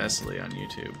 Asks Vesely on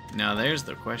YouTube. Now there's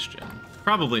the question.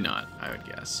 Probably not, I would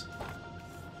guess.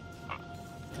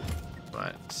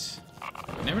 But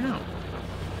you never know.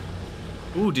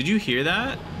 Ooh, did you hear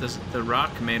that? The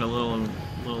rock made a little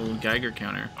Geiger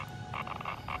counter.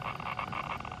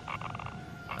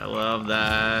 I love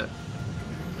that.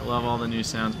 I love all the new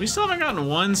sounds. We still haven't gotten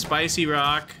one spicy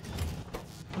rock.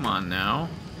 Come on now.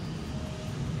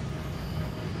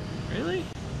 Really?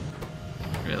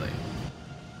 Really?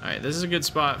 Alright, this is a good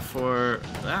spot for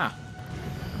a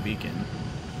beacon.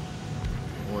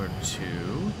 Or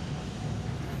two.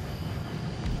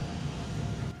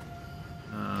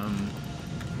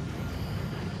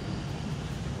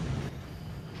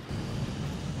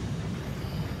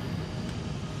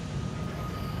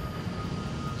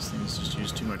 These things just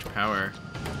use too much power.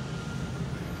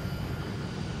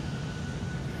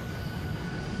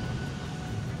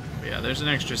 But yeah, there's an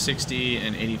extra 60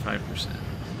 and 85%.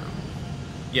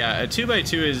 Yeah, a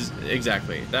 2x2 is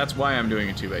exactly. That's why I'm doing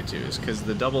a 2x2, is because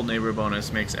the double neighbor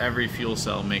bonus makes every fuel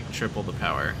cell make triple the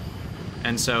power.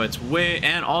 And so it's way,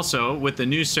 and also with the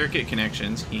new circuit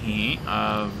connections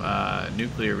of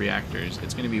nuclear reactors,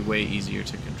 it's going to be way easier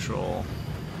to control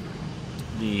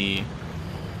the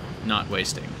not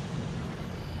wasting.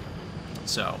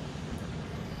 So,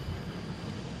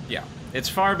 yeah, it's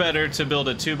far better to build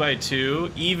a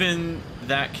 2x2, even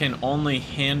that can only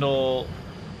handle,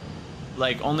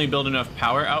 like, only build enough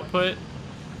power output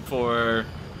for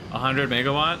 100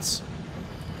 megawatts.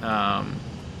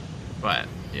 But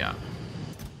yeah.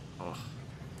 Oh.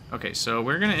 Okay, so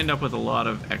we're gonna end up with a lot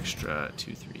of extra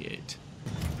 238.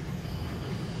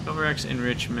 Silver-X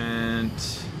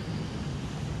enrichment.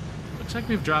 Looks like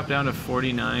we've dropped down to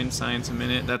 49 science a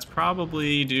minute. That's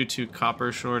probably due to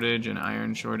copper shortage and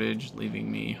iron shortage, leaving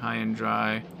me high and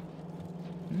dry.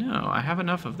 No, I have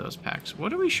enough of those packs.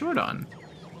 What are we short on?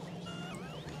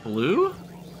 Blue?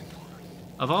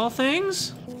 Of all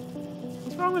things?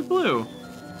 What's wrong with blue?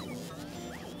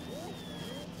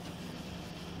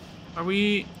 Are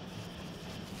we...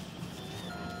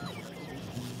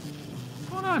 What's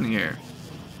going on here?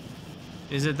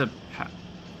 Is it the...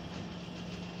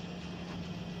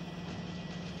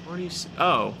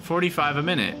 45 a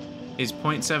minute is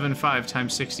 0.75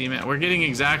 times 60 a minute. We're getting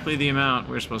exactly the amount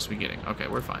we're supposed to be getting. Okay,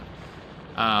 we're fine.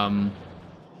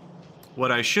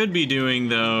 What I should be doing,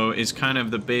 though, is kind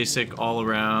of the basic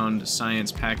all-around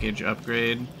science package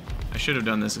upgrade. I should have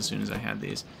done this as soon as I had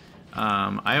these.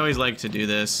 I always like to do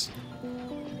this,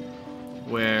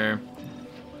 where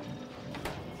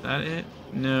Is that it?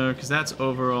 No, because that's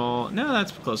overall. No,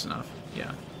 that's close enough.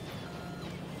 Yeah.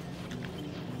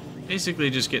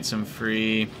 Basically, just get some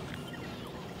free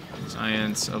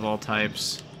science of all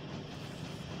types.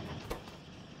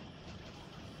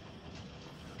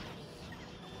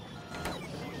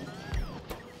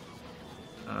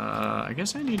 I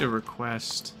guess I need to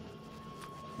request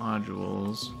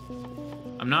modules.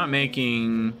 I'm not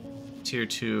making tier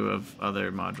 2 of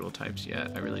other module types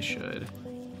yet. I really should.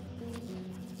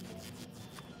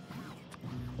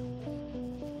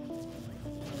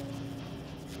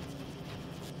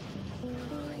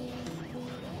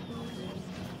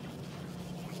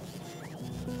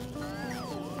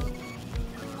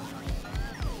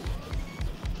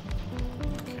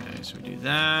 Okay, so we do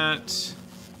that.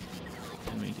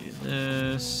 And we do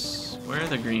this. Where are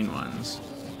the green ones?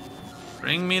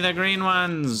 Bring me the green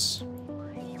ones!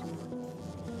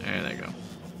 There they go.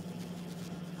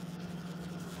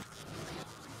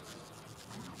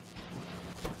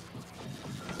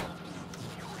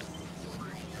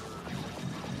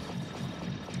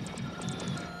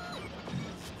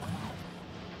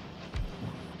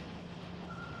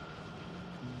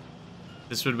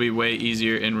 This would be way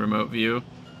easier in remote view.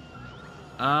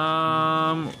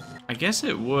 I guess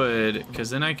it would, because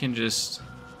then I can just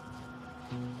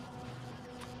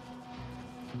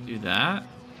do that.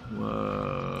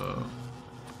 Whoa.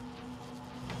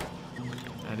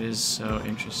 That is so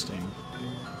interesting.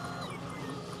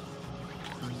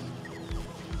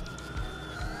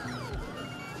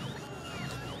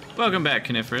 Welcome back,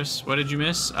 Coniferous. What did you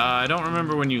miss? I don't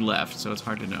remember when you left, so it's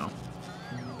hard to know.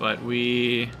 But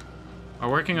we are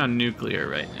working on nuclear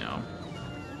right now.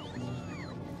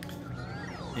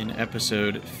 In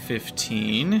episode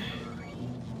 15.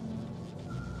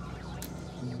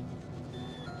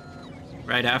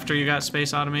 Right after you got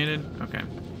space automated? Okay.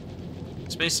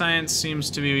 Space science seems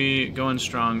to be going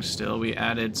strong still. We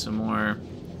added some more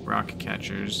rock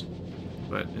catchers,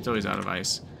 but it's always out of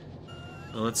ice.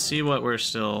 So let's see what we're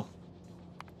still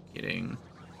getting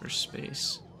for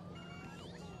space.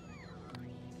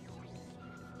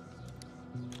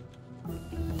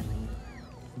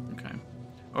 Okay.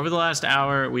 Over the last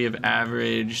hour, we have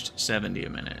averaged 70 a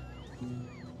minute,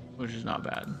 which is not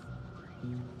bad.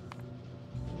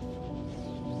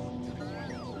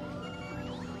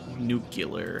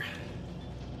 Nuclear.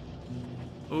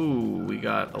 Ooh, we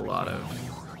got a lot of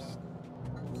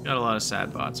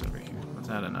sad bots over here. Let's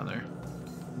add another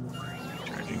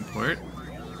charging port.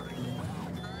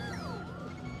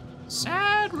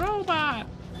 Sad robot.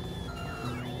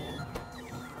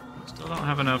 Still don't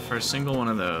have enough for a single one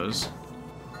of those.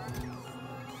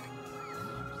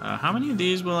 How many of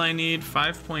these will I need?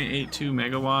 5.82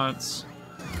 megawatts.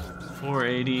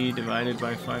 480 divided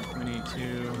by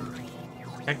 5.82.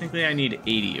 Technically, I need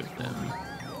 80 of them.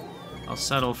 I'll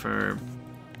settle for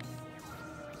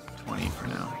 20 for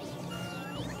now.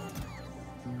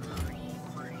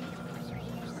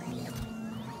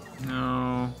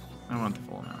 No, I want the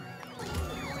full amount.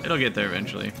 It'll get there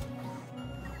eventually.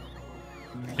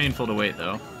 Painful to wait,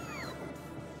 though.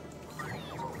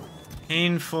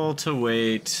 Painful to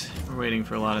wait. We're waiting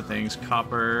for a lot of things.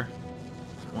 Copper,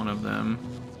 one of them.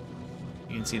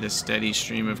 You can see the steady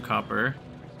stream of copper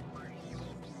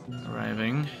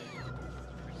arriving.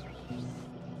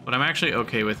 But I'm actually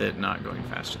okay with it not going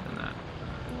faster than that.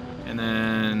 And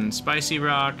then spicy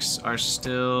rocks are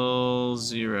still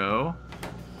 0.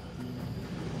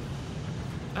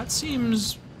 That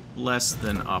seems less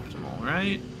than optimal,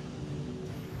 right?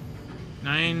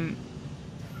 9.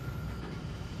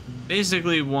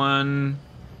 Basically one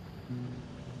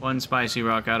spicy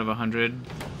rock out of 100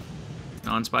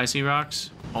 non-spicy rocks,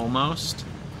 almost.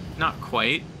 Not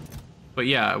quite. But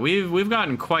yeah, we've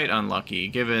gotten quite unlucky,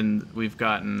 given we've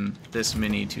gotten this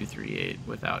many 238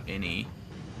 without any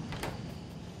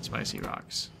spicy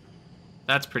rocks.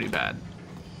 That's pretty bad.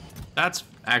 That's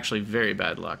actually very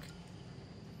bad luck.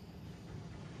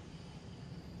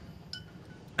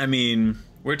 I mean,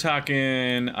 we're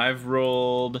talking, I've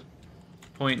rolled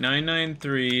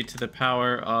 0.993 to the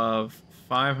power of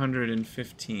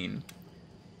 515.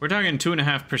 We're talking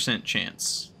 2.5%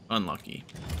 chance unlucky.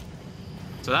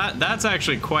 So that's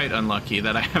actually quite unlucky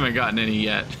that I haven't gotten any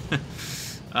yet.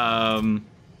 Wow,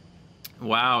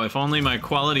 if only my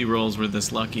quality rolls were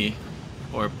this lucky.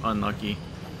 Or unlucky.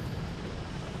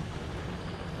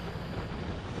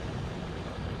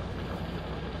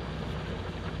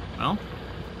 Well,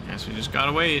 guess we just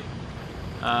gotta wait.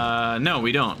 No,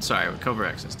 we don't. Sorry,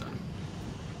 Cover-X is done.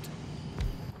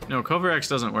 No, Cover-X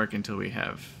doesn't work until we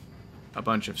have a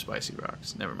bunch of spicy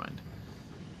rocks. Never mind.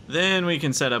 Then we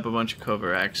can set up a bunch of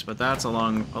Cover-X, but that's a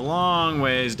long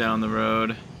ways down the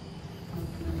road.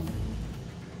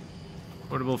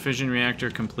 Portable fission reactor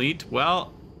complete.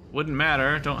 Well, wouldn't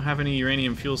matter. Don't have any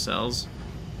uranium fuel cells.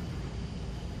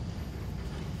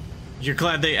 You're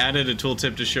glad they added a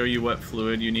tooltip to show you what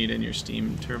fluid you need in your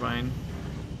steam turbine?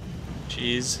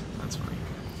 Jeez, that's funny.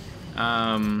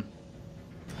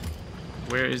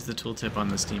 Where is the tooltip on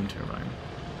the steam turbine?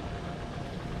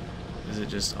 Is it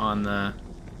just on the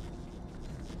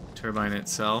turbine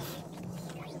itself?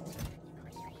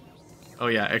 Oh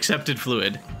yeah, accepted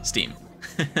fluid, steam.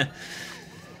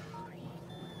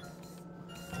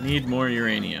 Need more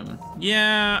uranium.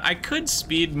 Yeah, I could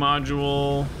speed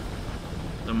module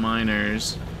the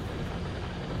miners.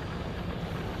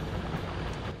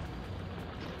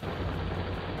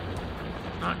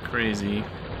 Not crazy.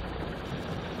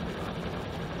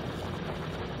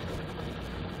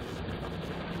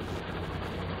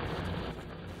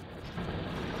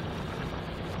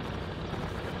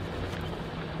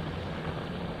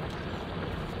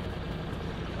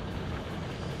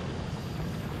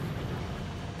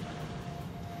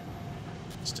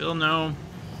 Still no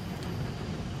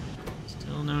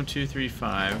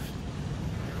 235.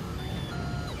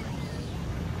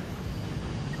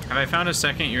 Have I found a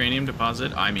second uranium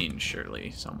deposit? I mean,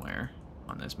 surely somewhere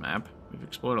on this map. We've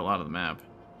explored a lot of the map.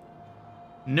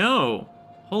 No!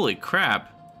 Holy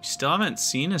crap. We still haven't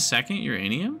seen a second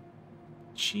uranium?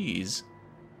 Jeez.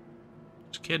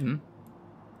 Just kidding.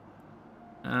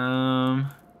 I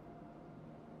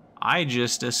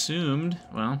just assumed,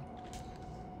 well,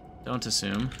 don't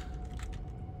assume.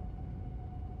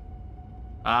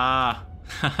 Ah,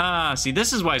 haha. See,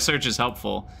 this is why search is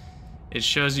helpful. It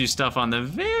shows you stuff on the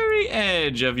very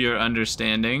edge of your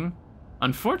understanding.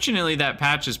 Unfortunately, that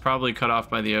patch is probably cut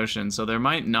off by the ocean, so there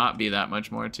might not be that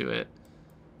much more to it.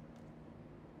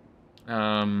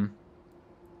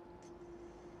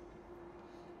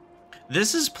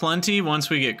 This is plenty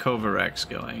once we get Kovarex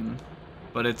going,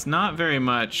 but it's not very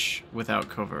much without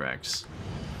Kovarex.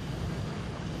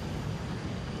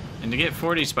 And to get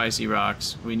 40 spicy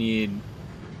rocks, we need...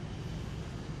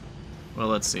 Well,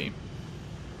 let's see.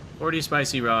 40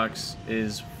 spicy rocks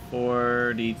is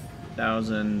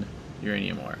 40,000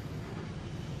 uranium ore.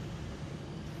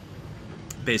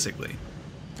 Basically.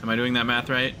 Am I doing that math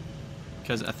right?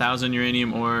 Because 1,000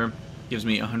 uranium ore gives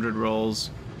me 100 rolls,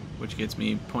 which gets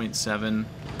me 0.7,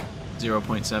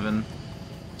 0.7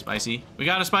 spicy. We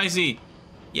got a spicy!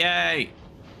 Yay!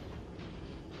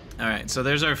 Alright, so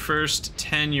there's our first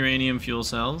 10 uranium fuel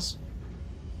cells.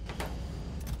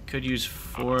 Could use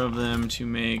 4 of them to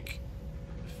make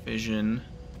fission,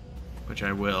 which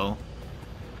I will.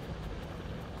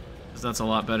 Because that's a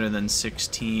lot better than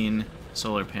 16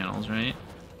 solar panels, right?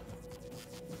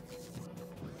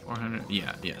 400,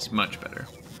 yeah, yes, much better.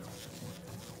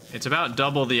 It's about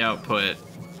double the output,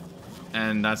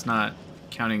 and that's not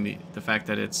counting the fact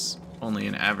that it's only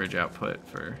an average output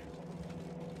for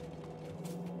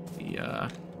the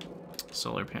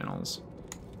solar panels.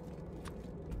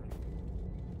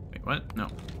 Wait, what? No,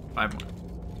 5 more.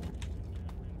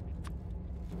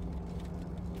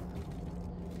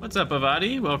 What's up,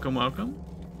 Avadi? Welcome, welcome.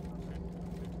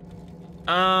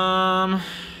 I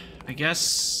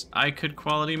guess I could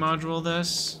quality module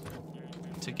this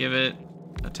to give it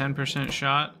a 10%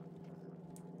 shot.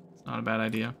 It's not a bad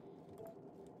idea.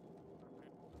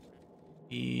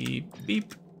 Beep,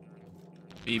 beep,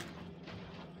 beep.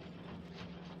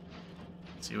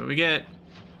 Let's see what we get.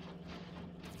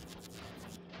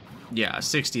 Yeah,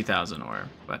 60,000 ore,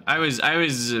 but I was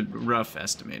rough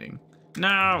estimating.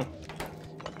 No,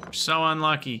 we're so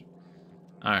unlucky.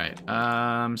 All right,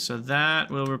 so that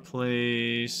will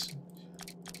replace.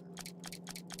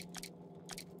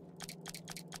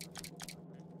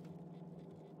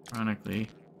 Ironically,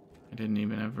 I didn't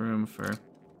even have room for.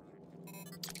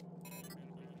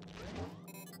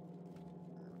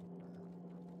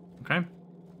 Okay.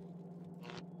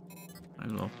 Might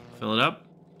as well fill it up.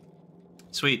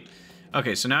 Sweet.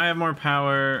 Okay, so now I have more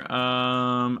power.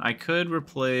 I could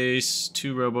replace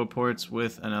 2 roboports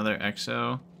with another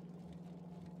exo.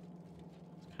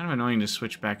 It's kind of annoying to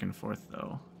switch back and forth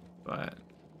though, but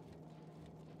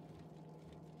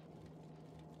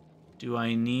do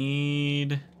I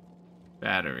need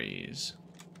batteries?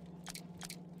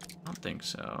 I don't think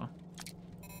so.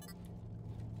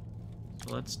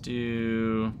 So let's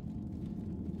do.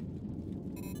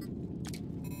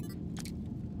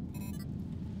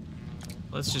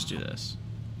 Let's just do this.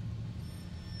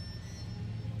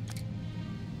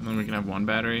 And then we can have 1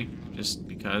 battery, just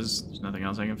because there's nothing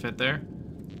else I can fit there.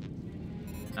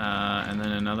 And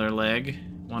then another leg.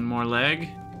 1 more leg.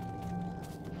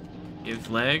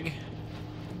 Give leg.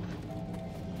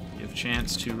 Give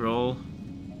chance to roll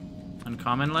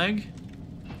uncommon leg.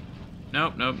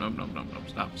 Nope, nope, nope, nope, nope, nope.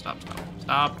 Stop, stop, stop,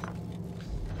 stop.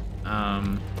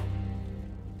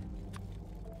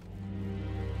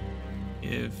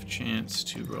 Give chance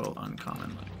to roll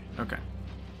uncommon luck. Okay.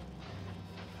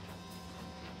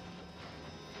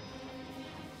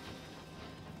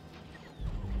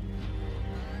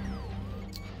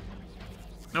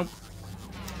 Nope.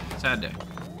 Sad day.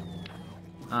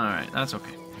 Alright, that's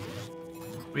okay.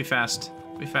 We fast.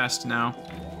 We fast now.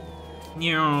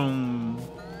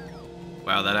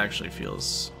 Wow, that actually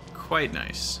feels quite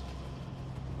nice.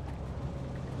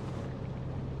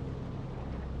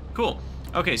 Cool.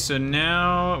 Okay, so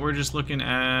now we're just looking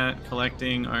at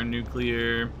collecting our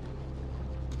nuclear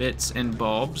bits and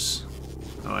bulbs.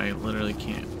 Oh, I literally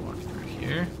can't walk through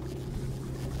here.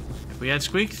 If we had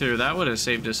squeak through, that would have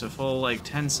saved us a full, like,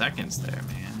 10 seconds there,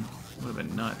 man. Would have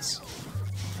been nuts.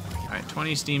 Alright,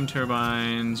 20 steam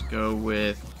turbines. Go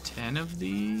with 10 of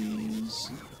these,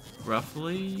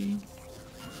 roughly.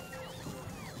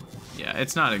 Yeah,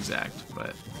 it's not exact,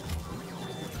 but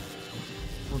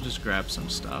we'll just grab some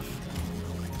stuff.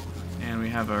 And we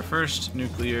have our first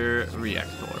nuclear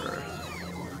reactor.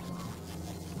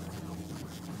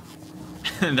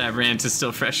 That rant is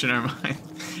still fresh in our mind.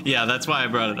 Yeah, that's why I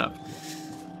brought it up.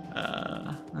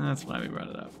 That's why we brought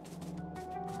it up.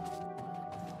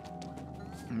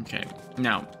 Okay,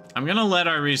 now, I'm gonna let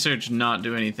our research not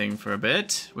do anything for a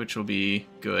bit, which will be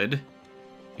good,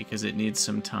 because it needs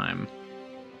some time.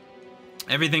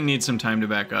 Everything needs some time to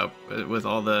back up with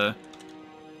all the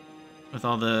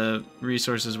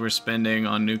resources we're spending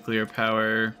on nuclear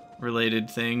power related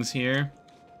things here.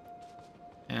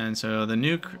 And so the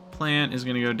nuke plant is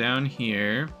gonna go down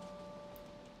here,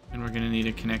 and we're gonna need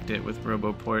to connect it with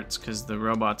roboports because the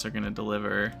robots are gonna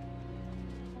deliver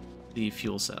the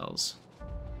fuel cells.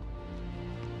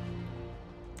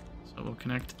 So we'll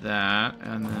connect that,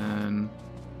 and then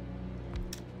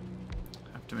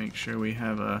have to make sure we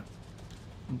have a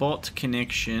bolt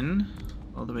connection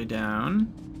all the way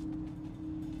down.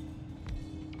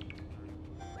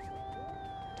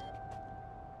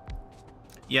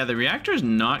 Yeah, the reactor is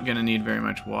not going to need very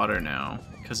much water now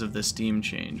because of the steam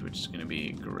change, which is going to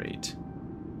be great.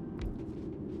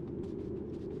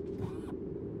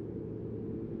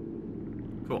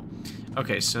 Cool.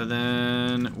 Okay, so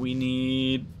then we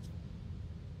need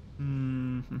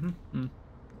a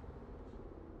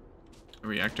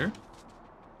reactor.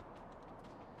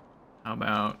 How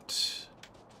about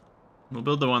we'll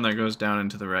build the one that goes down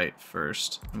into the right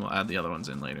first, and we'll add the other ones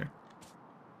in later.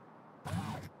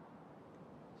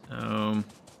 So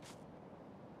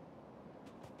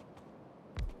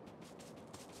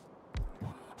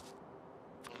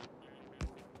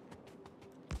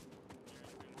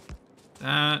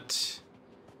that,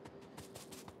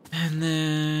 and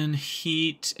then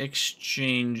heat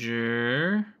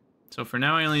exchanger. So for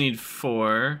now I only need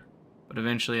 4, but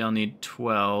eventually I'll need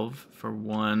 12 for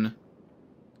one,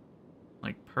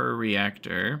 like, per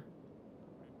reactor.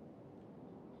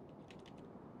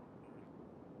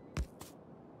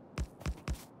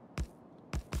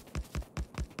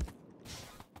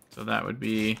 So that would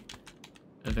be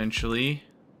eventually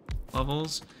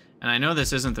levels. And I know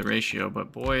this isn't the ratio,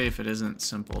 but boy, if it isn't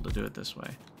simple to do it this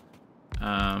way.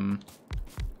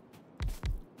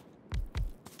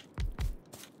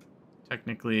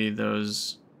 Technically,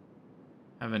 those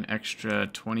have an extra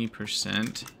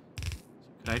 20%.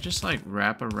 Could I just, like,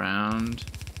 wrap around,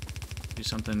 do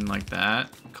something like that,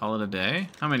 call it a day?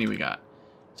 How many we got?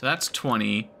 So that's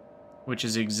 20, which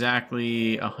is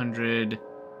exactly 100...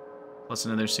 plus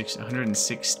another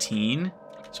 116.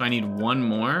 So I need one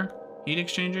more heat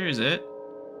exchanger, is it?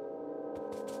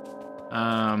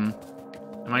 Am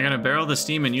I gonna barrel the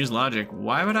steam and use logic?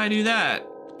 Why would I do that?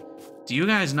 Do you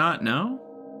guys not know?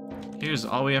 Here's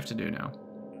all we have to do now.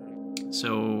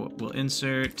 So we'll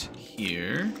insert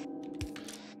here.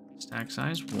 Stack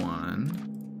size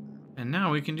 1. And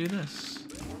now we can do this.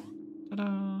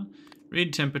 Ta-da!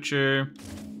 Read temperature.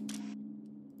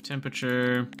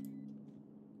 Temperature.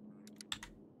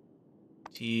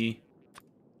 T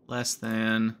less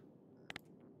than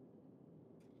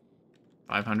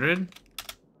 500.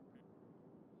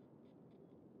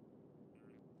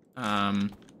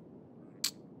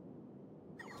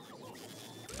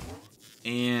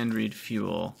 And read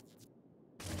fuel.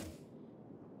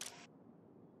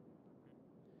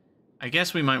 I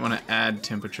guess we might want to add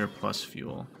temperature plus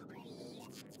fuel.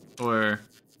 Or,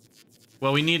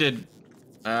 well, we needed,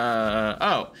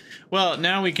 oh, well,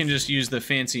 now we can just use the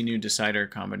fancy new decider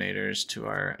combinators to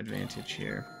our advantage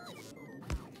here.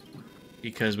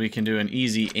 Because we can do an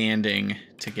easy anding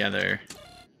together.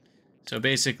 So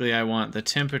basically I want the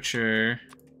temperature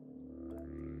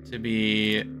to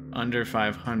be under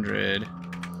 500.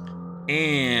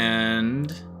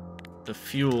 And the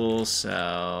fuel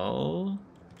cell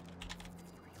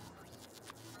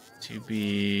to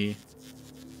be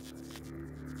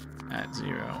at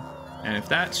 0. And if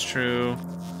that's true,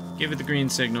 give it the green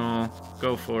signal,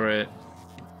 go for it,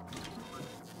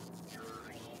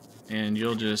 and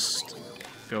you'll just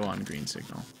go on green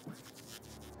signal.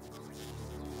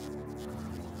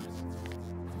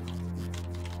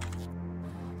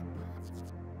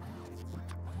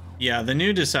 Yeah, the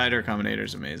new decider combinator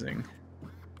is amazing.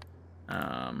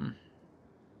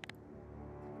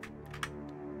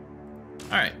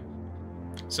 Alright,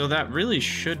 so that really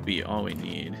should be all we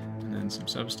need. And then some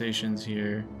substations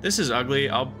here. This is ugly.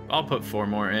 I'll put 4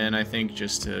 more in, I think,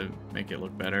 just to make it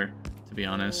look better, to be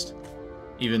honest.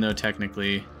 Even though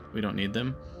technically we don't need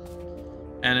them.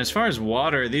 And as far as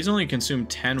water, these only consume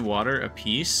 10 water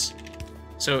apiece.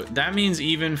 So that means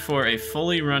even for a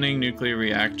fully running nuclear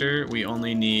reactor, we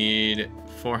only need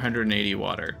 480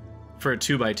 water for a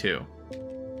 2x2.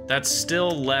 That's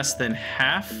still less than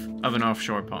half of an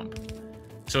offshore pump.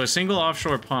 So a single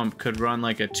offshore pump could run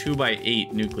like a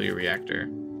 2x8 nuclear reactor.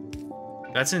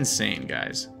 That's insane,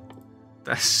 guys.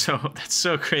 That's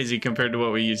so crazy compared to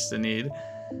what we used to need.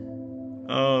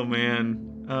 Oh man,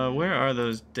 where are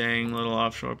those dang little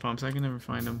offshore pumps? I can never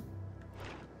find them.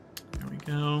 There we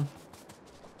go.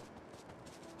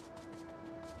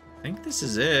 I think this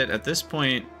is it. At this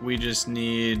point, we just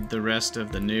need the rest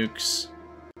of the nukes,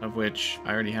 of which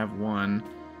I already have 1.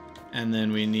 And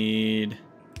then we need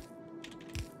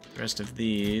the rest of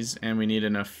these, and we need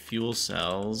enough fuel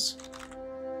cells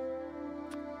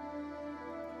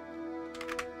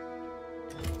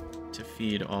to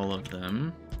feed all of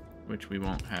them, which we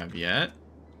won't have yet.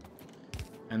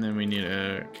 And then we need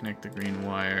to connect the green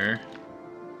wire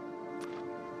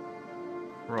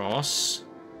across.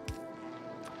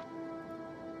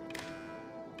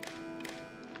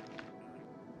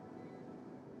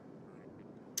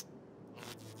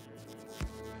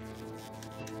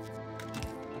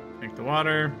 Take the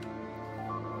water.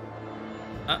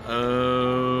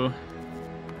 Uh-oh.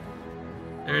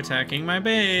 They're attacking my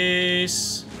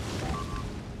base.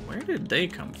 Where did they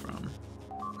come from?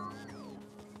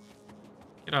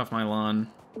 Get off my lawn.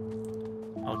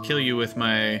 I'll kill you with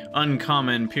my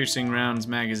uncommon piercing rounds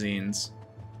magazines.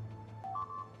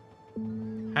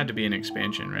 Had to be an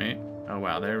expansion, right? Oh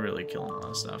wow, they're really killing a lot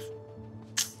of stuff.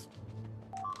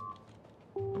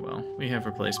 Oh well, we have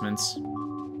replacements.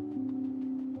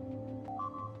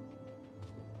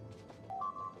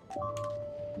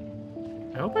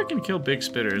 I hope I can kill big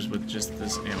spitters with just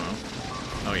this ammo.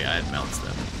 Oh yeah, it melts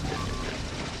them.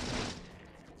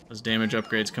 Those damage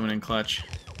upgrades coming in clutch.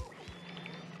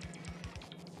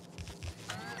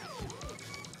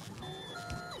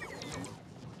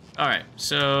 Alright,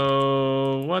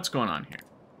 so what's going on here?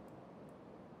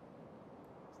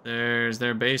 There's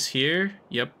their base here.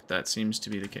 Yep, that seems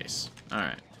to be the case.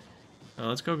 Alright. So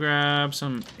let's go grab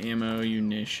some ammo,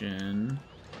 munition.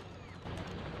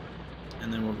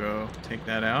 And then we'll go take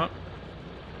that out.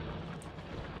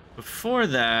 Before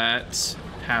that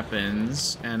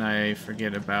happens, and I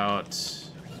forget about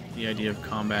the idea of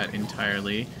combat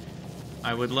entirely,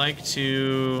 I would like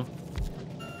to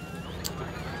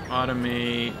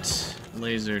automate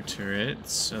laser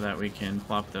turrets so that we can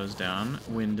plop those down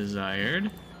when desired.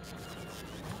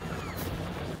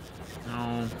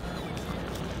 No.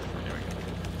 There we go.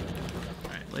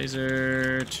 Alright,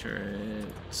 laser turret.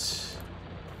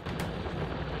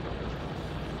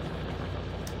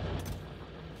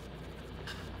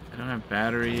 I don't have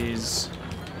batteries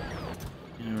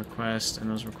in a request,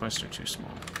 and those requests are too small.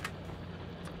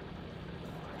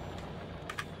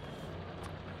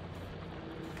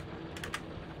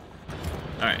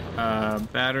 Alright,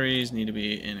 batteries need to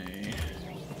be in a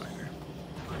binder.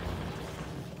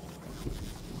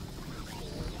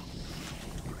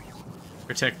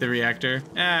 Protect the reactor.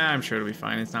 I'm sure it'll be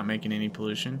fine. It's not making any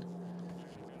pollution.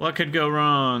 What could go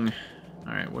wrong?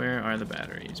 Alright, where are the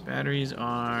batteries? Batteries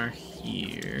are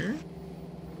here.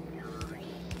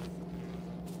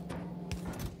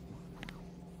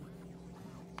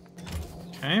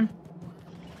 Okay.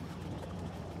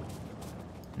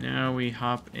 Now we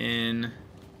hop in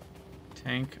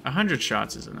tank. 100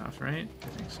 shots is enough, right? I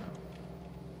think so.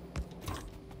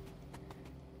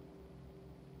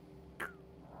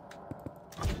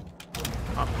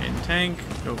 Hop in tank,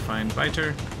 go find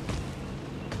biter.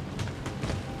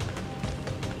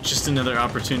 Just another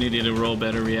opportunity to roll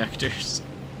better reactors.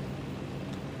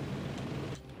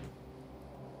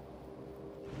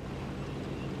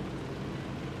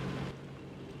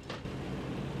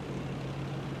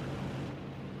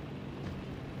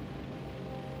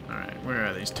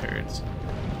 these turds.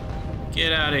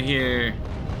 Get out of here.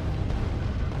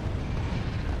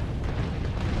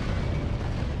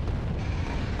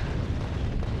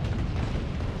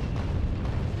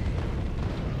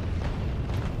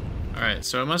 Alright,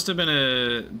 so it must have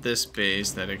been this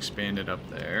base that expanded up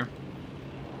there.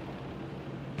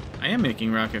 I am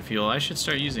making rocket fuel. I should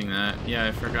start using that. Yeah,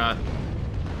 I forgot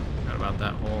about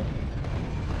that whole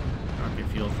rocket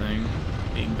fuel thing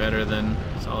being better than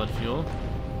solid fuel.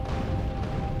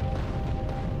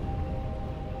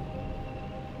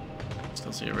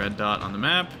 Still see a red dot on the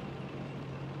map.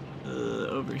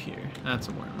 Over here. That's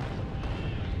a worm.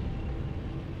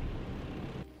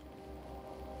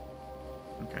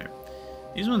 Okay.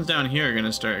 These ones down here are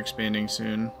gonna start expanding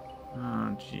soon.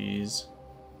 Oh, jeez.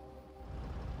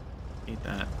 Hate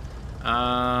that.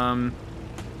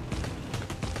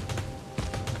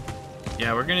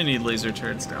 Yeah, we're gonna need laser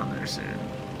turrets down there soon.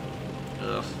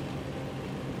 Ugh.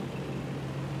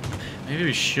 Maybe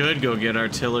we should go get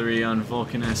artillery on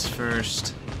Vulcanus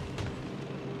first.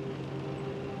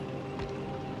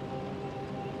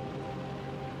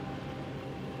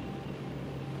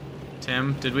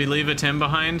 Tim? Did we leave a Tim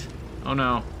behind? Oh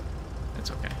no. It's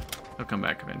okay. He'll come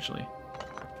back eventually.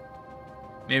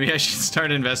 Maybe I should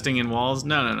start investing in walls?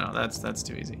 No, that's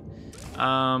too easy.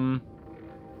 Oh,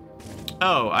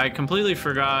 I completely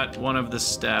forgot one of the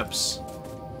steps,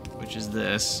 which is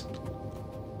this.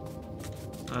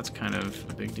 That's kind of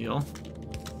a big deal.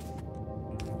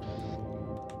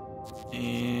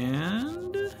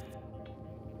 And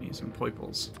need some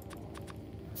poiples.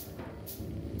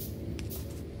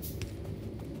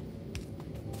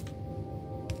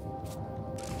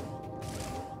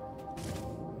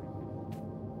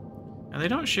 Now they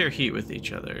don't share heat with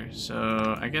each other,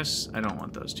 so I guess I don't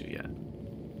want those two yet.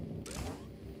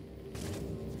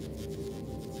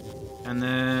 And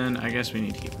then I guess we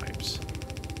need heat pipes.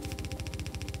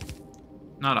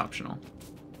 Not optional.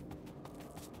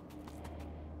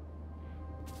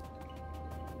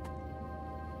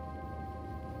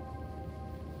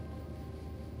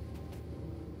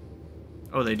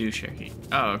 Oh, they do share heat.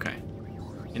 Oh, okay.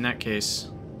 In that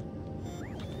case,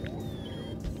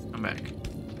 I'm back.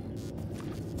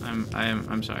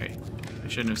 I'm sorry. I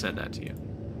shouldn't have said that to you.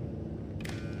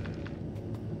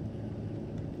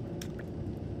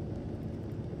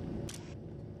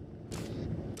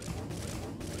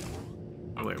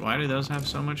 Oh wait, why do those have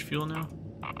so much fuel now?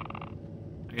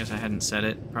 I guess I hadn't set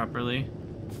it properly.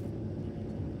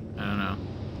 I don't know.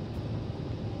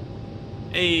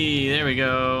 Hey, there we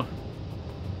go.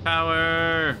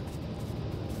 Power!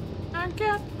 I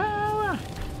got power!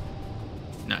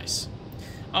 Nice.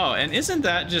 Oh, and isn't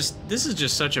that just... This is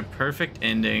just such a perfect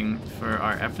ending for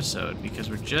our episode, because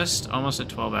we're just almost at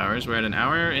 12 hours. We're at 1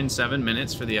 hour and 7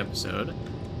 minutes for the episode.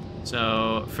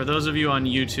 So, for those of you on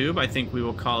YouTube, I think we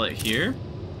will call it here.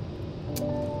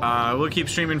 We'll keep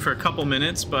streaming for a couple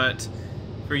minutes, but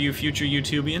for you future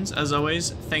YouTubians, as always,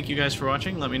 thank you guys for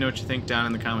watching. Let me know what you think down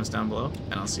in the comments down below,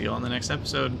 and I'll see you all in the next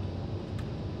episode.